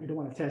to do that. We don't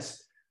want to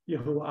test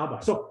Yahuwah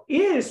Abba. So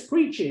is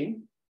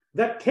preaching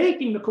that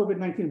taking the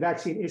COVID-19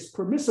 vaccine is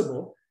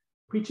permissible,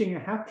 preaching a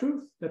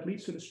half-truth that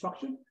leads to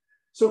destruction?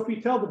 So if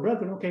we tell the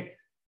brethren, okay,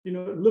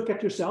 look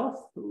at yourself,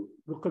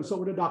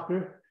 consult with a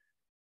doctor,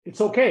 it's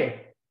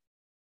okay.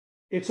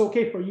 It's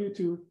okay for you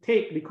to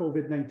take the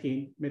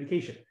COVID-19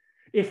 medication.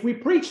 If we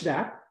preach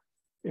that,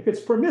 if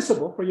it's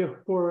permissible for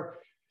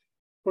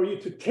you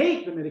to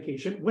take the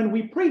medication, when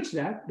we preach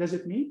that, does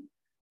it mean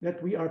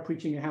that we are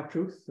preaching a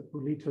half-truth that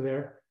will lead to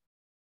their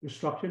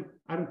destruction?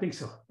 I don't think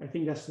so. I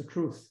think that's the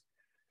truth.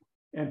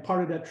 And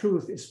part of that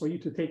truth is for you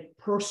to take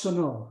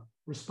personal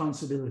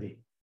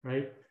responsibility,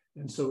 right?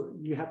 And so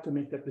you have to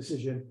make that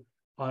decision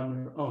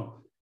on your own.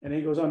 And then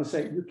he goes on to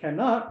say, you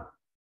cannot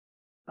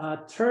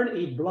turn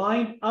a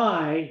blind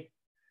eye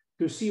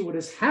to see what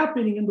is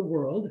happening in the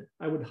world.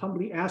 I would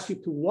humbly ask you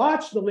to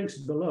watch the links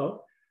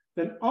below,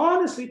 then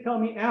honestly tell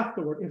me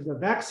afterward if the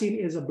vaccine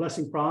is a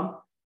blessing from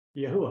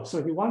Yahuwah.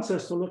 So he wants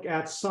us to look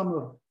at some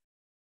of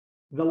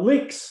the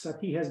links that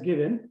he has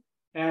given,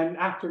 and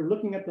after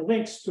looking at the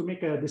links to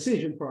make a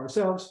decision for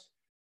ourselves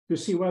to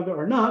see whether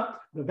or not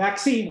the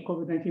vaccine, the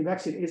COVID-19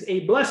 vaccine, is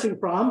a blessing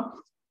from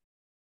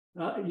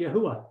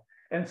Yahuwah.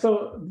 And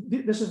so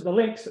this is the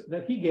links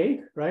that he gave,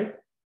 right?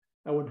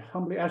 I would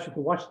humbly ask you to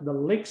watch the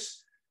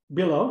links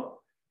below.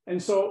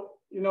 And so,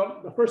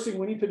 the first thing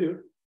we need to do,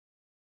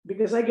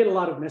 because I get a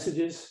lot of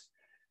messages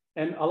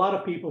and a lot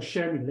of people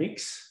share me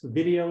links,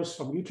 videos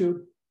from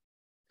YouTube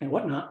and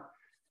whatnot.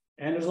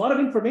 And there's a lot of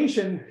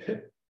information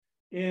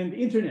in the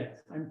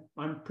internet.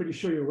 I'm pretty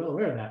sure you're well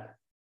aware of that.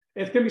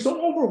 It can be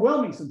so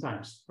overwhelming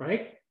sometimes,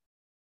 right?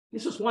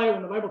 This is why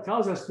when the Bible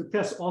tells us to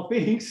test all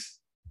things,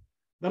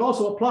 that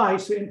also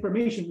applies to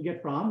information we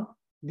get from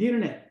the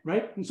internet,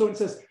 right? And so it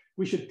says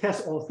we should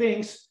test all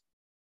things.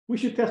 We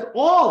should test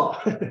all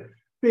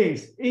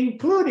things,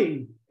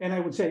 including, and I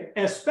would say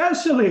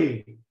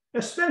especially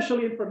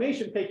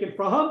information taken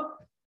from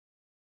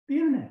the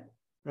internet,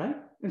 right?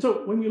 And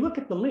so when you look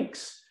at the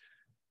links,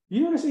 do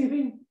you notice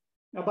anything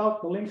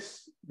about the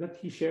links that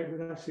he shared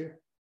with us here?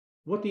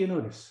 What do you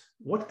notice?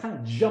 What kind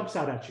of jumps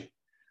out at you?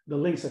 The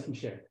links that he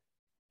shared.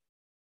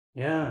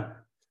 Yeah,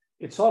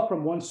 it's all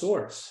from one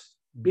source,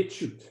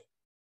 BitChute,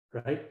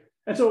 right?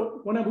 And so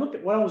when I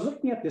was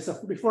looking at this,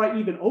 before I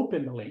even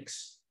opened the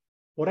links,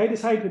 what I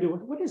decided to do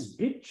was, what is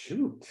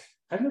BitChute?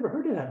 I've never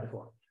heard of that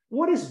before.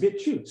 What is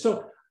BitChute?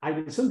 So I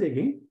did some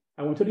digging.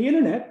 I went to the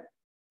internet,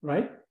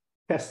 right?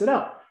 Tested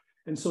out.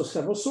 And so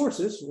several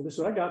sources, well, this is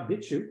what I got,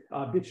 BitChute.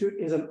 BitChute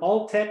is an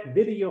all-tech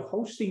video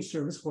hosting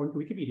service, according to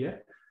Wikipedia,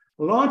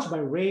 launched by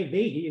Ray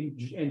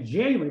Vahey in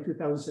January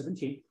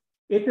 2017.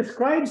 It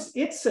describes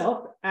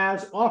itself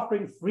as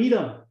offering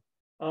freedom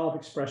of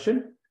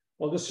expression,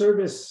 while the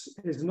service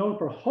is known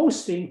for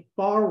hosting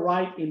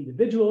far-right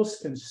individuals,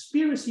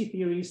 conspiracy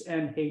theories,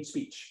 and hate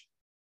speech.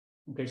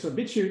 Okay, so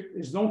BitChute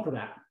is known for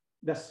that.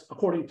 That's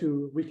according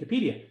to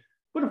Wikipedia.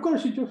 But of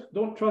course, you just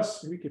don't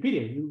trust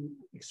Wikipedia. You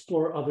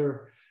explore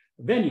other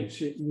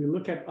venues. You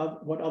look at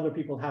what other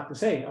people have to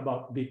say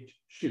about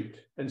BitChute.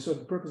 And so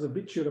the purpose of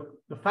BitChute,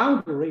 the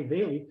founder, Ray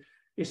Bailey,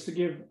 is to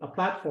give a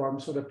platform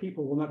so that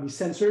people will not be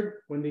censored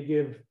when they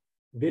give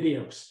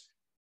videos.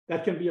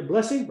 That can be a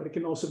blessing, but it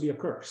can also be a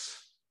curse.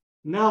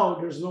 Now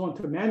there's no one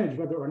to manage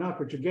whether or not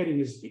what you're getting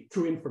is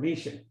true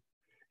information.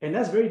 And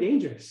that's very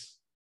dangerous,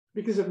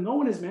 because if no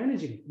one is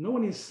managing it, no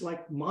one is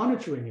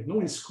monitoring it, no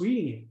one is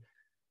screening it,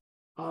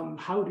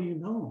 how do you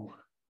know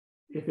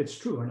if it's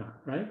true or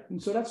not, right?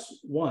 And so that's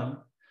one.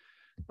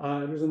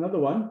 There's another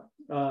one,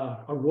 from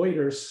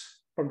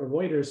the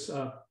Reuters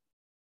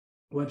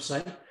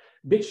website.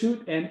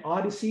 BitChute and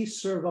Odyssey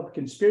serve up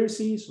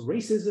conspiracies,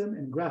 racism,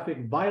 and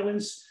graphic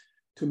violence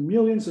to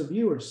millions of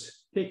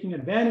viewers, taking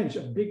advantage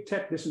of big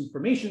tech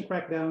disinformation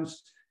crackdowns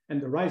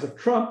and the rise of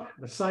Trump.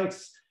 The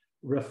sites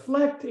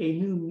reflect a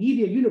new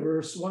media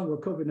universe, one where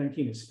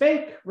COVID-19 is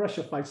fake,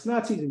 Russia fights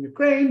Nazis in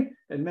Ukraine,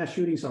 and mass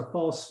shootings are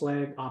false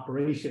flag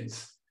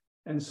operations.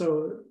 And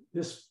so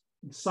this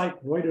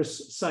site,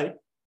 Reuters site,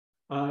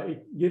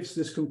 it gives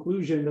this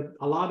conclusion that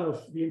a lot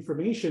of the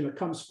information that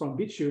comes from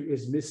BitChute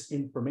is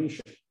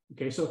misinformation.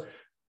 Okay, so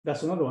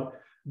that's another one.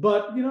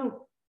 But, you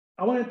know,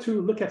 I wanted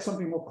to look at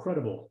something more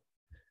credible.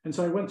 And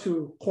so I went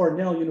to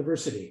Cornell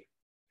University.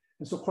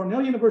 And so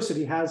Cornell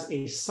University has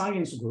a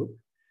science group,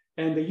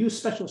 and they use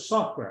special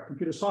software,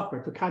 computer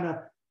software, to kind of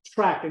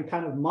track and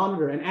kind of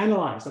monitor and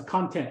analyze the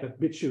content that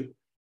BitChute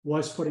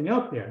was putting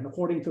out there. And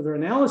according to their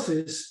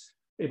analysis,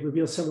 it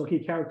reveals several key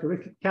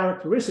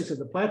characteristics of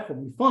the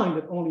platform. We find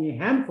that only a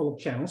handful of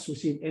channels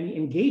receive any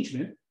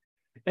engagement,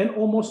 and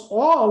almost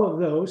all of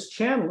those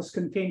channels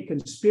contain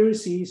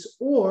conspiracies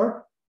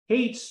or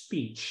hate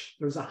speech.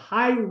 There's a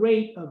high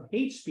rate of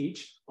hate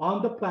speech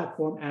on the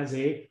platform as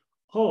a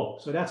whole.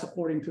 So that's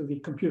according to the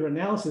computer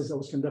analysis that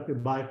was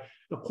conducted by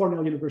the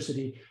Cornell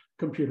University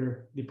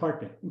Computer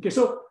Department. Okay,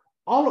 so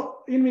I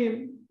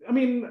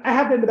mean, I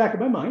have that in the back of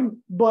my mind,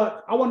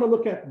 but I want to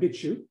look at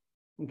BitChute.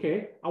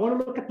 Okay, I want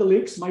to look at the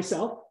links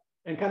myself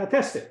and kind of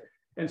test it.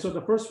 And so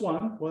the first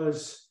one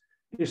was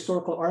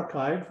historical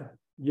archive.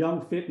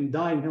 Young, fit, and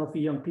dying healthy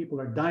young people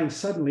are dying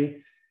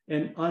suddenly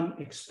and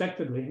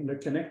unexpectedly, and they're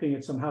connecting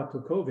it somehow to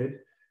COVID.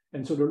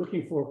 And so they're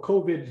looking for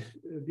COVID.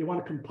 They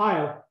want to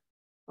compile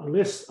a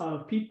list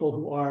of people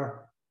who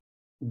are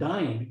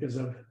dying because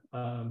of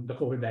the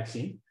COVID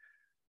vaccine.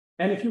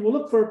 And if you will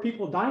look for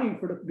people dying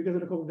because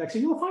of the COVID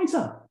vaccine, you'll find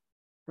some,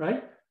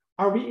 right?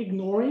 Are we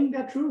ignoring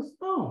that truth?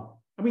 No.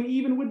 I mean,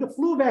 even with the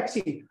flu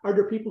vaccine, are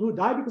there people who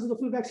die because of the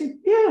flu vaccine?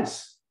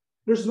 Yes.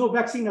 There's no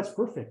vaccine that's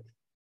perfect.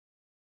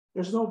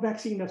 There's no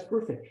vaccine that's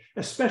perfect,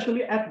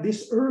 especially at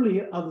this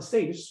early of the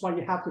stage. This is why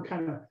you have to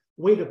kind of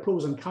weigh the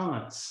pros and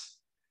cons.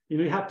 You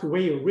know, you have to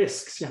weigh your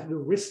risks. You have to do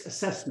risk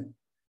assessment.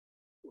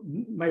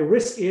 My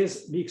risk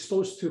is be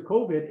exposed to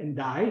COVID and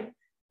die,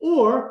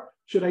 or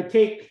should I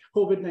take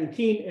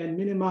COVID-19 and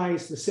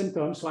minimize the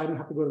symptoms so I don't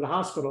have to go to the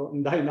hospital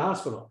and die in the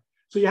hospital?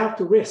 So you have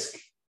to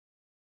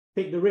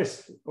take the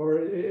risk, or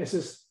is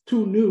this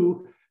too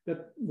new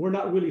that we're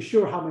not really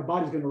sure how my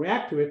body's going to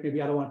react to it?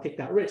 Maybe I don't want to take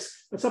that risk.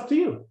 That's up to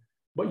you,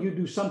 but you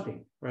do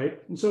something, right?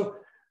 And so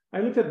I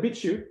looked at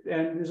BitChute,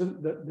 and there's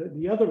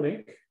the other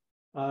link.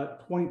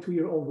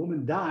 22-year-old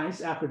woman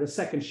dies after the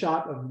second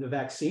shot of the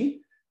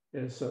vaccine.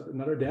 There's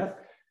another death.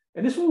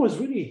 And this one was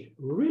really,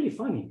 really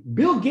funny.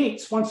 Bill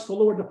Gates wants to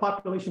lower the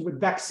population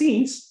with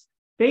vaccines.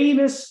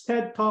 Famous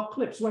TED Talk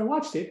clip. So I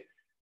watched it,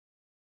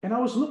 and I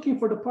was looking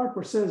for the part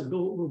where it says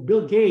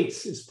Bill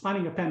Gates is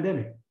planning a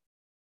pandemic.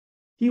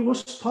 He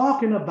was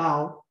talking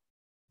about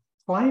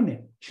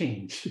climate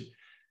change.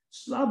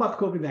 It's not about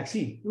the COVID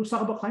vaccine. He was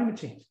talking about climate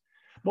change.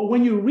 But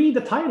when you read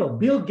the title,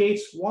 Bill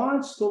Gates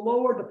wants to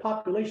lower the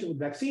population with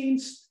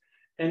vaccines,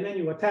 and then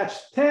you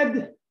attach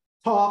TED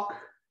Talk.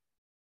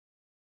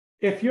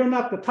 If you're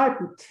not the type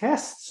who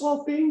tests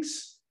all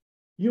things,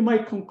 you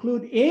might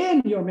conclude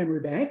in your memory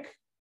bank,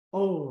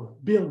 oh,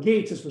 Bill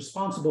Gates is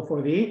responsible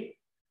for the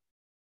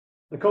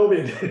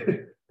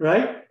COVID,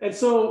 right? And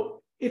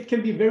so it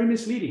can be very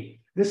misleading.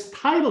 This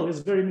title is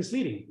very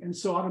misleading. And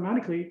so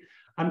automatically,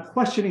 I'm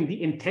questioning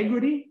the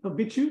integrity of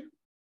BitChute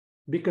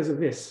because of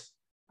this.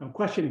 I'm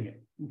questioning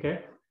it, okay?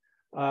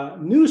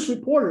 News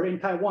reporter in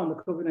Taiwan, the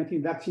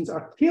COVID-19 vaccines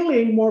are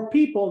killing more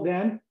people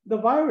than the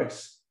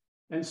virus.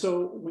 And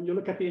so when you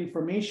look at the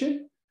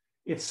information,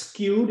 it's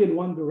skewed in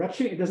one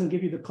direction. It doesn't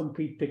give you the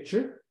complete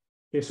picture.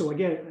 Okay, so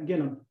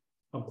again,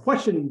 I'm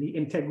questioning the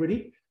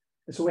integrity.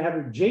 And so we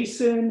have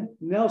Jason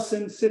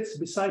Nelson sits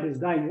beside his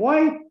dying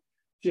wife.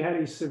 She had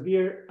a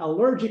severe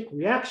allergic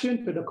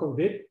reaction to the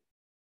COVID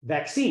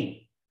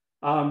vaccine.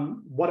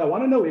 What I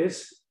want to know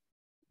is,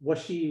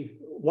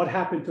 what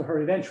happened to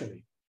her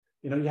eventually?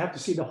 You know, you have to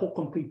see the whole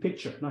complete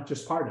picture, not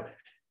just part of it.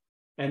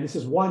 And this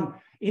is one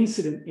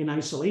incident in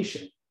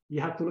isolation. You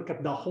have to look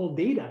at the whole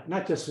data,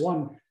 not just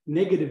one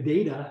negative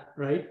data,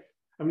 right?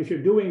 I mean, if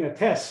you're doing a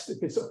test,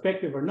 if it's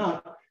effective or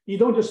not, you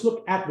don't just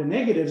look at the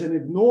negatives and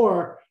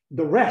ignore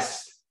the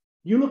rest.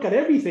 You look at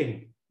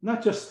everything,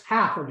 not just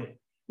half of it.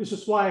 This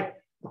is why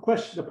the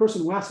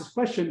person who asked this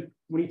question,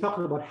 when he talks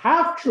about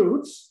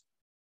half-truths,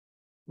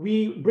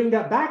 we bring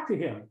that back to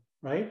him,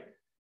 right?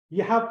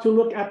 You have to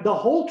look at the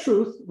whole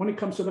truth when it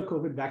comes to the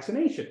COVID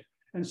vaccination.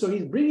 And so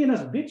he's bringing us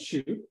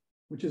BitChute,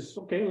 which is,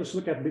 okay, let's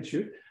look at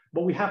BitChute,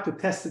 but we have to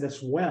test it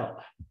as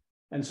well.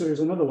 And so here's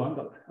another one,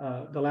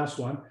 the last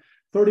one.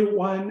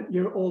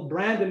 31-year-old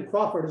Brandon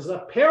Crawford is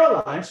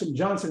paralyzed from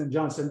Johnson &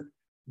 Johnson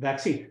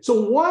vaccine.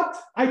 So what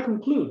I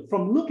conclude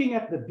from looking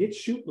at the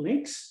BitChute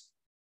links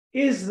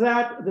is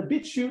that the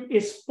BitChute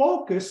is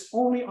focused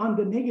only on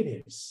the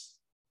negatives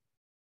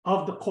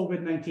of the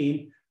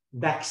COVID-19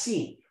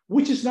 vaccine,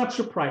 which is not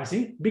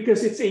surprising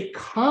because it's a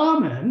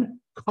common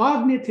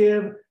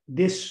cognitive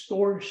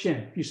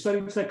distortion. If you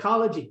study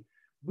psychology,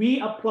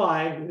 we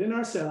apply within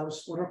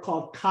ourselves what are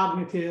called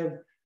cognitive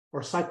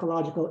or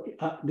psychological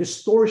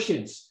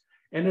distortions.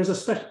 And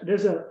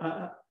there's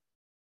a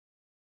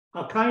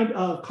a kind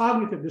of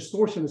cognitive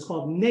distortion is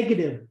called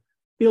negative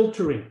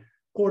filtering.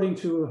 According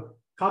to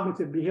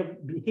cognitive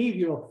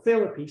behavioral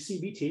therapy,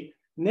 CBT,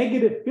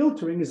 negative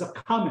filtering is a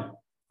common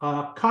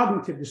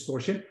cognitive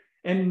distortion,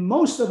 and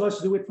most of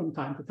us do it from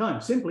time to time.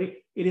 Simply,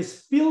 it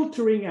is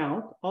filtering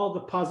out all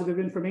the positive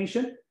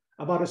information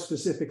about a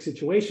specific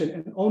situation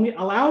and only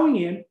allowing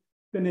in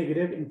the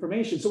negative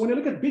information. So when I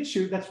look at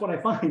BitChute, that's what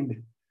I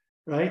find,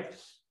 right?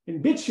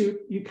 In BitChute,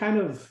 you kind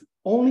of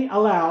only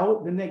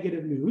allow the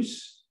negative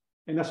news,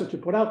 and that's what you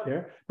put out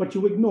there, but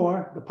you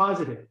ignore the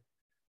positive,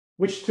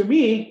 which to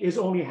me is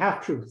only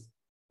half truth.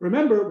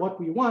 Remember, what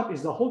we want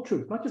is the whole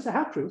truth, not just a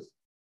half truth,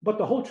 but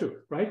the whole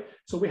truth, right?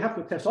 So we have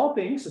to test all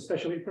things,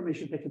 especially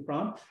information taken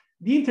from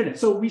the internet.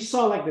 So we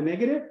saw like the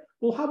negative.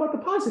 Well, how about the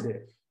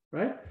positive,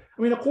 right?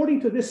 I mean,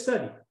 according to this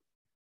study,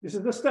 this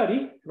is the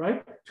study,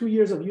 right? 2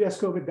 years of US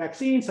COVID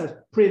vaccines has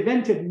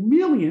prevented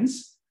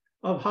millions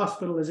of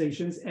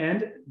hospitalizations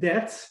and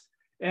deaths.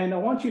 And I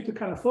want you to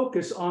kind of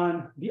focus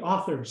on the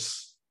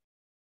authors.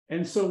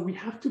 And so we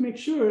have to make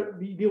sure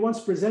the ones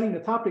presenting the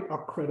topic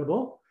are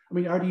credible. I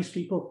mean, are these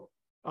people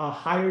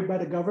hired by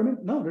the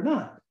government? No, they're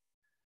not.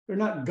 They're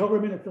not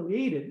government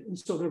affiliated. And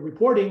so their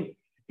reporting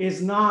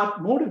is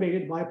not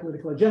motivated by a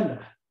political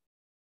agenda,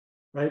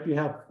 right? You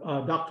have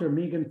Dr.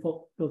 Megan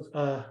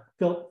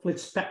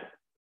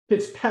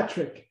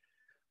Fitzpatrick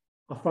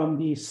from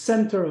the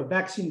Center of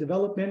Vaccine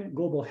Development,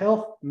 Global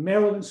Health,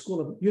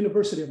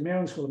 University of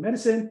Maryland School of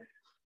Medicine,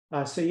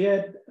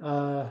 Syed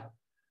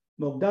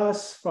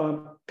Mogdas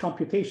from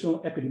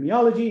Computational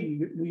Epidemiology,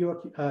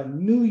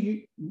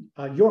 New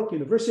York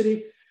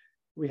University.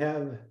 We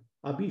have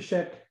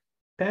Abhishek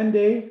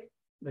Pandey,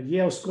 the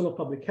Yale School of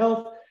Public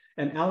Health,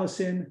 and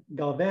Allison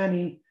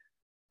Galvani,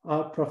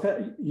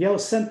 Yale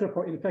Center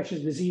for Infectious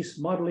Disease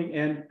Modeling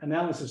and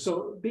Analysis.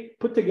 So they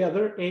put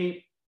together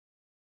a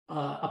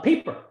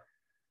paper,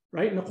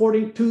 right? And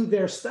according to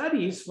their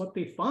studies, what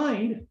they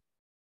find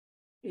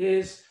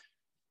is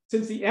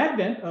since the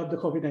advent of the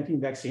COVID-19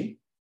 vaccine,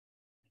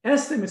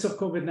 estimates of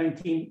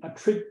COVID-19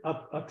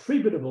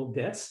 attributable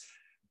deaths,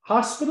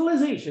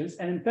 hospitalizations,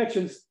 and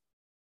infections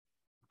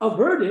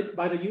averted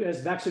by the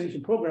US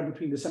vaccination program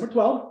between December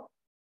 12,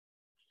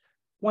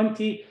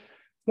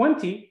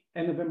 2020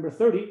 and November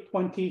 30,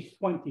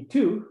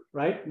 2022,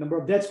 right? Number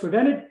of deaths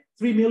prevented,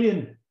 3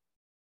 million.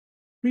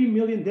 3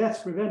 million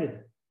deaths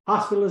prevented.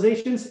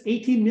 Hospitalizations,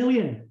 18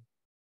 million.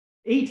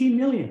 18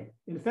 million.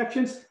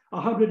 Infections,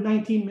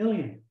 119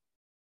 million.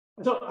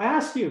 So I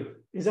ask you,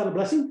 is that a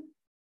blessing?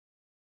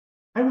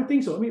 I would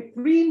think so. I mean,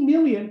 3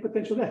 million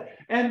potential deaths.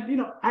 And, you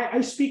know,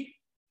 I speak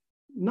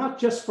not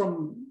just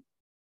from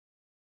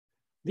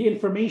the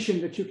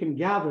information that you can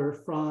gather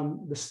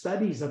from the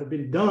studies that have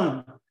been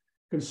done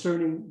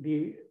concerning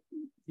the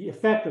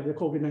effect of the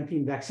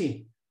COVID-19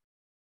 vaccine.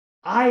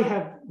 I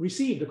have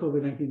received the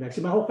COVID-19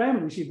 vaccine. My whole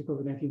family received the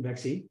COVID-19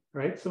 vaccine,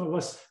 right? Some of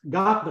us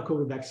got the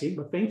COVID vaccine,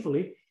 but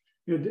thankfully,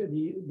 you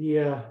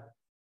know,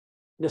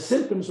 the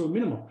symptoms were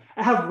minimal.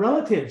 I have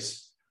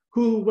relatives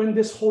who, when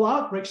this whole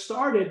outbreak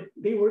started,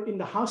 they were in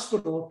the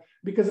hospital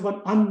because of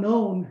an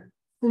unknown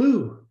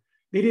flu.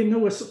 They did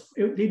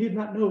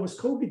not know it was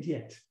COVID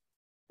yet.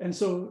 And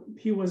so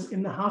he was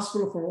in the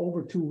hospital for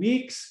over 2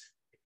 weeks,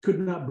 could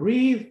not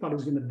breathe, thought he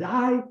was going to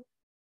die.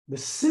 The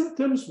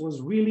symptoms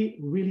was really,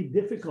 really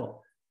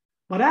difficult.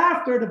 But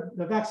after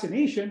the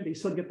vaccination, they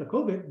still get the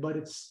COVID, but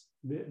it's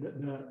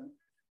the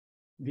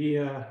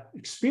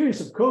experience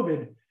of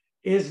COVID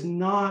is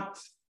not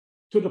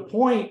to the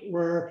point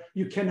where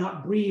you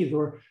cannot breathe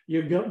or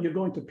you're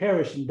going to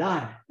perish and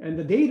die. And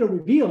the data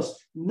reveals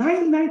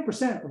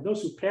 99% of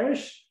those who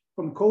perish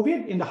from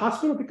COVID in the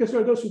hospital, because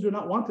there are those who do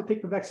not want to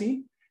take the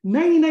vaccine,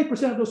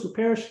 99% of those who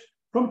perish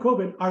from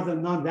COVID are the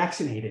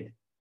non-vaccinated.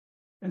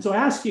 And so I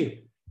ask you,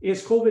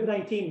 is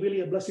COVID-19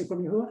 really a blessing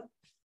from Yahuwah?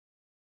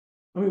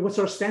 I mean, what's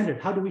our standard?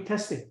 How do we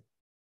test it?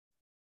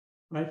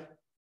 Right?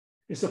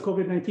 It's the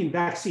COVID-19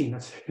 vaccine.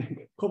 That's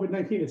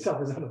COVID-19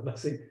 itself is not a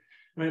blessing,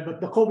 right?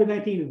 But the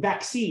COVID-19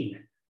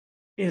 vaccine,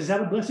 is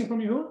that a blessing from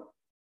Yahuwah?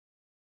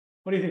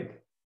 What do you think?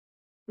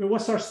 I mean,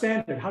 what's our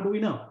standard? How do we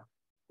know?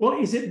 Well,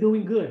 is it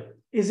doing good?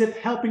 Is it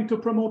helping to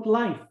promote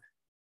life?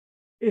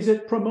 Is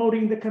it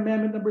promoting the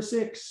commandment number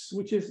 6,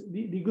 which is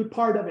the good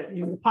part of it,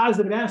 you know, the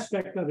positive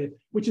aspect of it,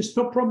 which is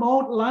to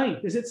promote life?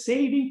 Is it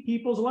saving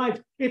people's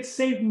lives? It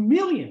saved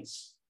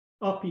millions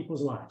of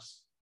people's lives.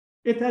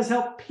 It has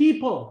helped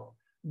people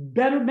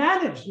better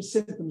manage the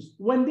symptoms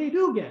when they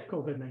do get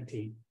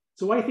COVID-19.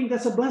 So I think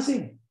that's a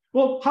blessing.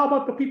 Well, how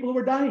about the people who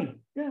are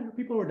dying? Yeah, the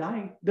people who are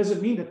dying. Doesn't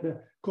mean that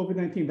the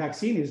COVID-19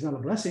 vaccine is not a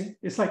blessing.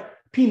 It's like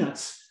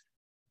peanuts.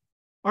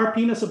 Are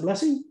peanuts a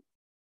blessing?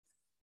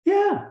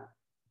 Yeah.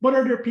 But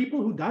are there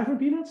people who die from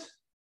peanuts?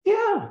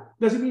 Yeah.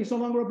 Does it mean it's no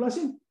longer a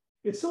blessing?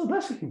 It's still a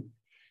blessing.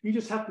 You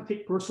just have to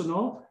take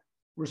personal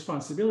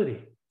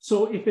responsibility.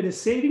 So if it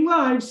is saving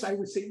lives, I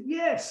would say,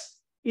 yes,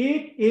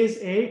 it is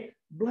a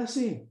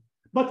blessing.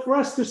 But for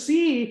us to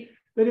see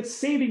that it's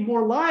saving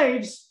more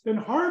lives than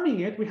harming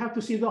it, we have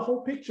to see the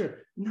whole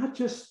picture, not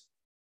just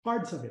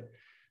parts of it.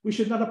 We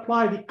should not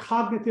apply the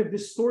cognitive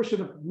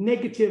distortion of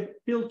negative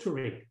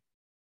filtering.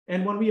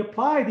 And when we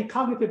apply the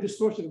cognitive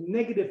distortion of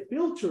negative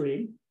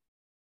filtering,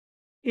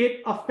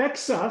 it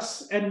affects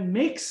us and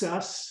makes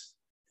us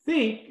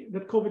think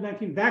that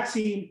COVID-19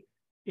 vaccine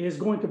is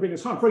going to bring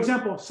us harm. For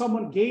example,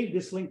 someone gave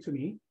this link to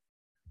me,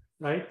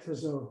 right?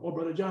 Says, oh,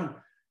 Brother John,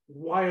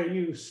 why are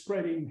you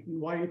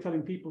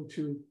telling people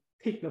to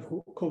take the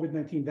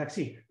COVID-19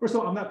 vaccine? First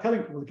of all, I'm not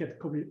telling people to get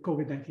the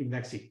COVID-19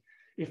 vaccine.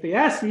 If they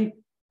ask me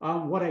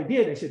what I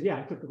did, I said, yeah,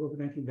 I took the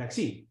COVID-19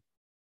 vaccine,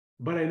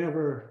 but I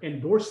never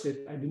endorsed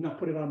it. I did not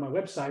put it on my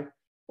website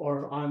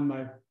or on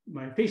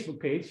my Facebook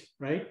page,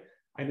 right?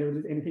 I never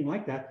did anything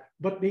like that.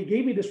 But they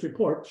gave me this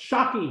report,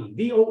 shocking,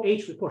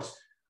 DOH reports.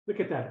 Look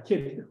at that,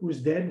 kid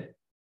who's dead,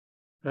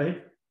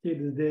 right?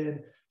 Kid is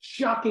dead.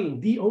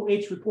 Shocking,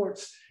 DOH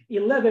reports.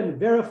 11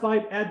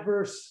 verified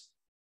adverse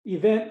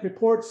event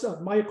reports of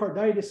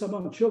myocarditis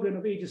among children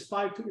of ages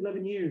 5 to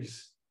 11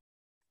 years.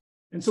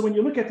 And so when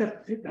you look at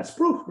that, that's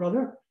proof,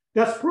 brother.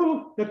 That's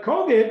proof that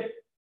COVID,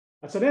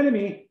 that's an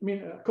enemy. I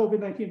mean,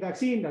 COVID-19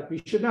 vaccine, that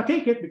we should not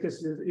take it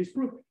because it's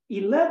proof.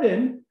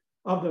 11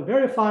 of the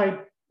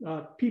verified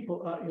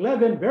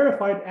 11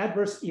 verified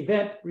adverse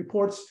event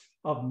reports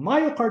of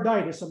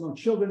myocarditis among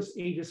children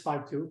ages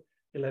 5 to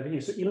 11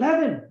 years. So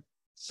 11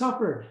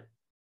 suffered.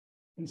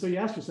 And so you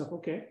ask yourself,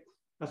 okay,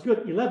 that's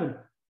good. 11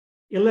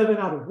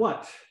 out of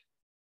what?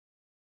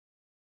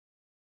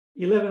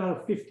 11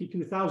 out of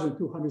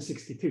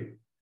 52,262.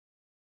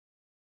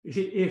 You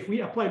see, if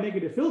we apply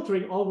negative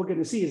filtering, all we're going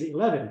to see is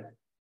 11.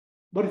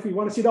 But if we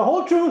want to see the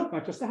whole truth,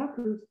 not just the half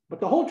truth, but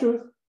the whole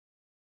truth,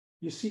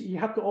 you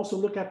have to also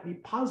look at the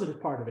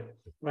positive part of it,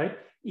 right?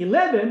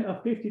 11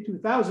 of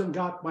 52,000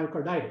 got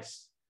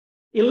myocarditis.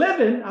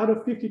 11 out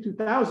of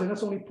 52,000,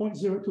 that's only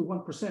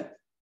 0.021%.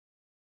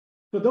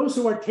 For those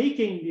who are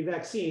taking the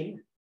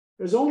vaccine,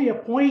 there's only a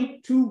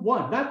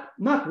 0.21,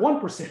 not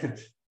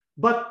 1%,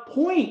 but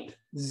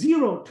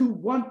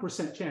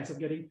 0.021% chance of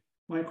getting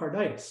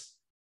myocarditis.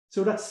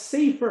 So that's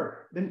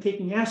safer than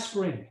taking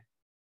aspirin,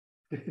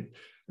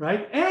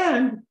 right?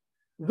 And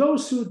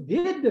those who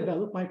did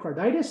develop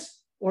myocarditis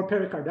or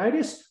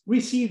pericarditis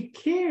received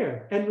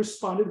care and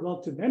responded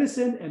well to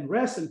medicine and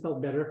rest and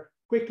felt better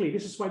quickly.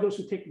 This is why those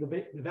who take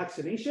the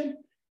vaccination,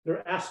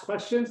 they're asked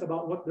questions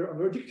about what they're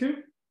allergic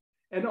to.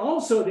 And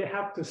also they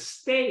have to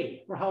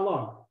stay for how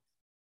long?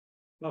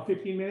 About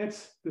 15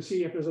 minutes to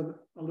see if there's an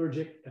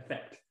allergic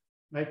effect,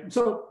 right?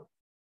 So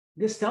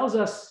this tells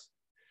us,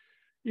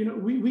 you know,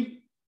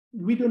 we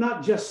do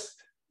not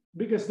just,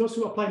 because those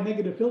who apply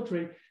negative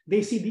filtering,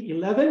 they see the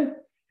 11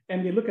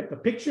 and they look at the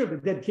picture of the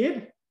dead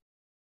kid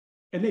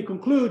and they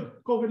conclude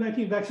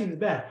COVID-19 vaccine is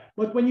bad.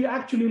 But when you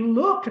actually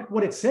look at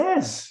what it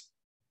says,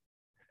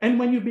 and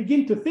when you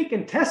begin to think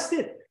and test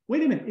it,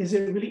 wait a minute, is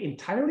it really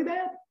entirely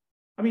bad?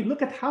 I mean,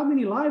 look at how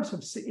many lives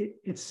have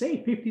it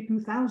saved,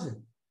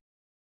 52,000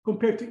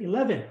 compared to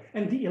 11.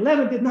 And the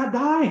 11 did not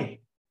die.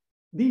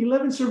 The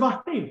 11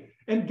 survived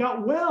and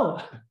got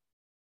well.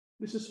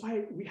 This is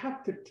why we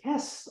have to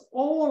test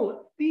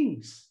all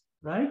things,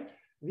 right?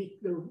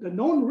 The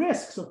known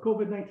risks of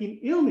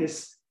COVID-19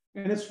 illness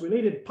and its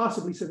related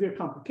possibly severe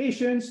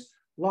complications,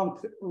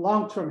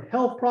 long-term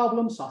health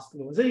problems,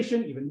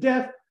 hospitalization, even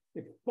death,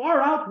 it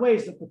far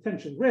outweighs the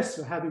potential risks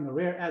of having a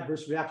rare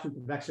adverse reaction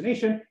to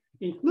vaccination,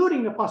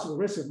 including the possible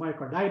risk of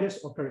myocarditis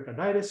or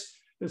pericarditis.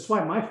 That's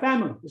why my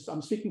family,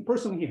 I'm speaking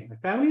personally here, my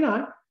family and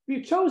I,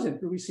 we've chosen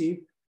to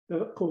receive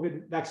the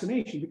COVID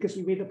vaccination because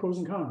we weighed the pros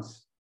and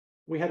cons.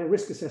 We had a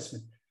risk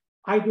assessment.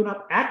 I do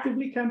not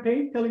actively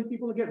campaign telling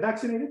people to get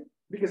vaccinated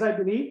because I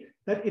believe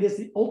that it is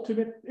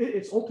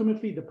it's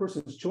ultimately the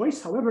person's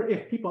choice. However,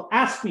 if people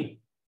ask me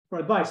for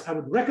advice, I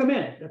would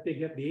recommend that they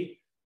get the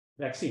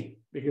vaccine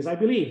because I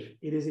believe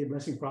it is a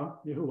blessing from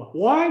Yahuwah.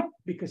 Why?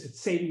 Because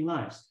it's saving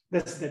lives.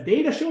 Does the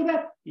data show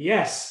that?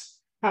 Yes.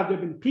 Have there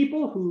been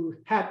people who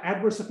had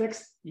adverse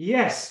effects?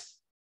 Yes.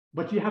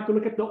 But you have to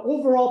look at the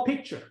overall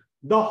picture,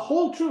 the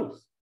whole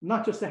truth,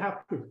 not just the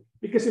half truth.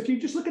 Because if you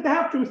just look at the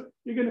half truth,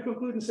 you're going to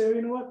conclude and say, oh,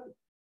 you know what?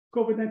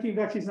 COVID-19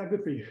 vaccine is not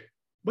good for you.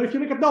 But if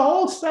you look at the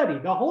whole study,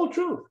 the whole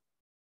truth,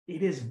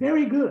 it is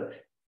very good.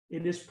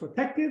 It is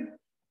protective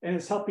and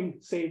it's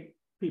helping save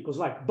people's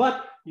life.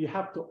 But you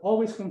have to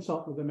always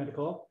consult with the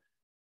medical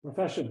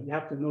profession. You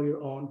have to know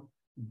your own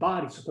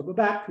body. So to go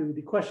back to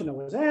the question that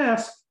was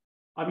asked,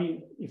 I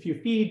mean, if you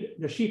feed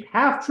the sheep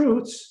half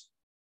truths,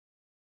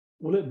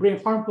 will it be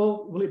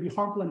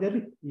harmful and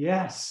deadly?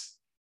 Yes.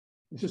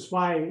 This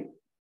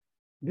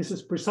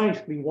is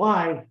precisely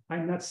why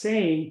I'm not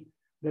saying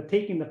that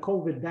taking the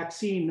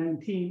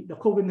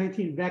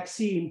COVID-19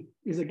 vaccine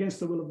is against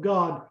the will of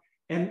God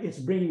and it's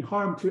bringing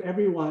harm to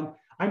everyone.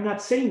 I'm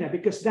not saying that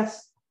because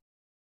that's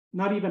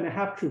not even a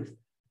half truth.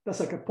 That's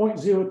like a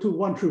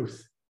 0.021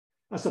 truth.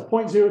 That's a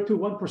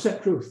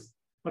 0.021% truth.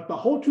 But the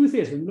whole truth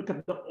is, when you look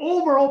at the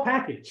overall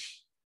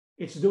package,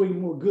 it's doing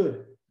more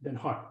good than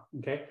harm,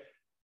 okay?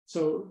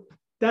 So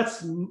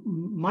that's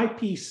my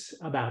piece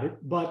about it.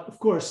 But of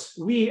course,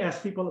 we as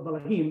people of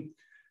Elohim,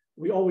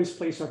 we always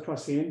place our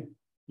trust in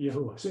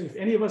Yahuwah. So if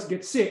any of us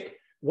get sick,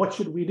 what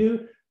should we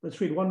do? Let's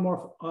read one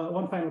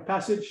final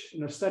passage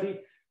in our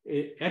study.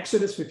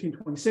 Exodus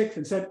 15:26,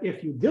 and said,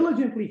 if you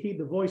diligently heed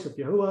the voice of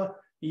Yahuwah,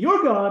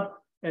 your God,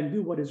 and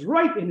do what is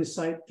right in his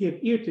sight, give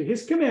ear to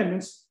his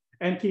commandments,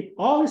 and keep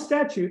all his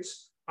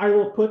statutes, I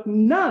will put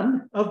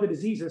none of the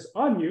diseases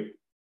on you,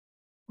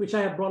 which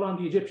I have brought on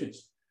the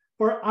Egyptians.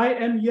 For I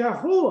am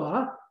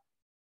Yahuwah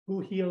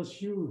who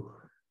heals you.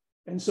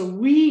 And so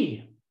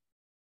we,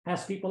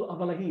 as people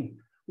of Elohim,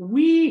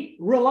 we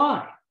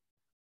rely,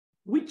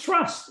 we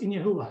trust in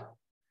Yahuwah.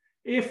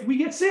 If we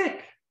get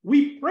sick,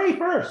 we pray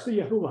first to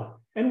Yahuwah,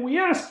 and we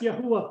ask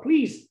Yahuwah,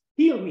 please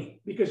heal me,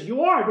 because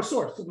you are the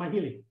source of my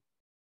healing.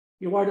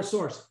 You are the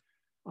source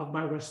of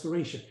my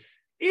restoration.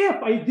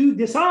 If I do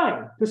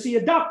decide to see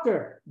a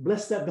doctor,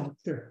 bless that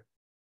doctor.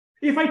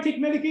 If I take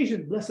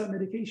medication, bless that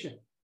medication,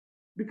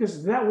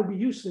 because that will be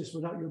useless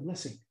without your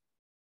blessing.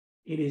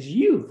 It is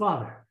you,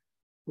 Father,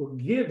 who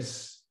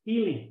gives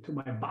healing to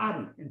my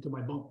body and to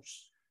my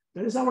bones.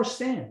 That is our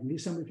stand in the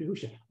Assembly of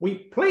Yahushua. We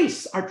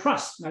place our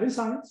trust, not in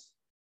science,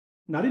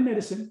 not in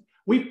medicine.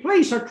 We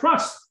place our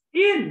trust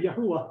in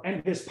Yahuwah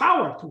and his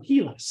power to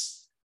heal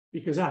us,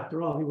 because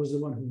after all, he was the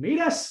one who made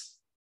us.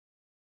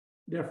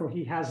 Therefore,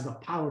 he has the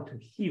power to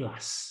heal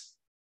us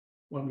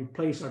when we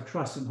place our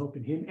trust and hope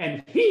in him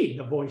and heed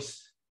the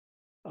voice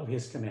of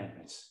his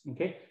commandments.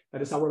 Okay,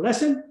 that is our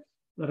lesson.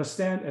 Let us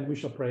stand and we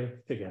shall pray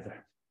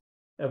together.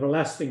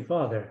 Everlasting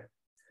Father,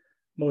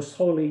 most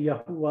holy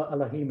Yahuwah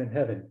Elohim in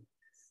heaven,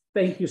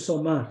 thank you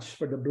so much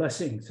for the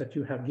blessings that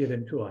you have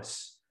given to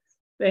us.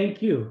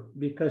 Thank you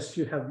because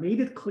you have made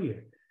it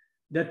clear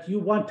that you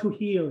want to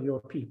heal your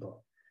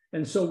people.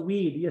 And so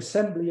we, the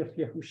Assembly of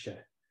Yahushua,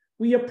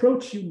 we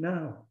approach you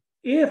now.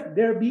 If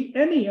there be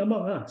any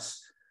among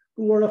us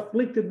who are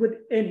afflicted with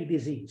any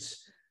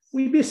disease,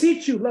 we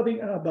beseech you,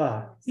 loving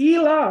Abba,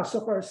 heal us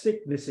of our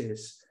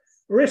sicknesses.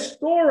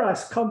 Restore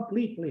us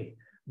completely,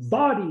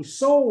 body,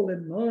 soul,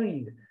 and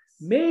mind.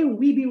 May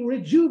we be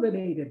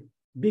rejuvenated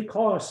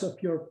because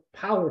of your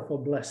powerful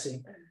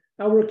blessing.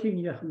 Our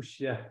King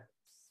Yahushua,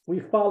 we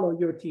follow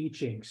your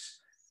teachings.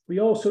 We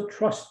also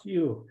trust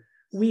you.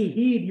 We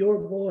heed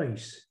your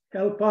voice.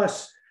 Help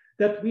us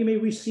that we may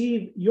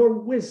receive your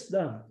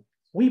wisdom.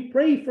 We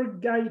pray for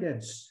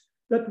guidance,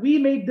 that we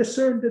may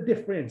discern the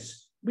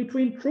difference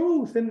between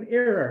truth and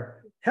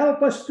error.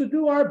 Help us to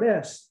do our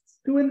best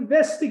to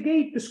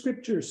investigate the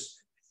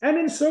scriptures, and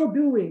in so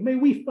doing, may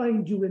we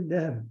find you in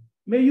them.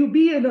 May you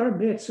be in our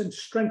midst and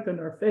strengthen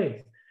our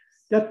faith,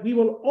 that we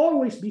will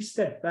always be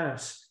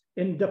steadfast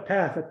in the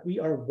path that we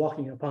are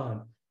walking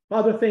upon.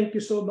 Father, thank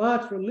you so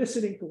much for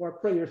listening to our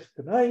prayers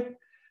tonight.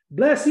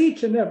 Bless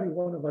each and every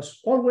one of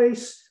us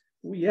always.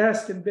 We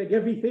ask and beg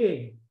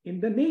everything in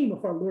the name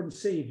of our Lord and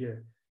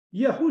Savior,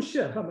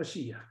 Yahushua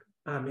HaMashiach.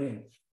 Amen.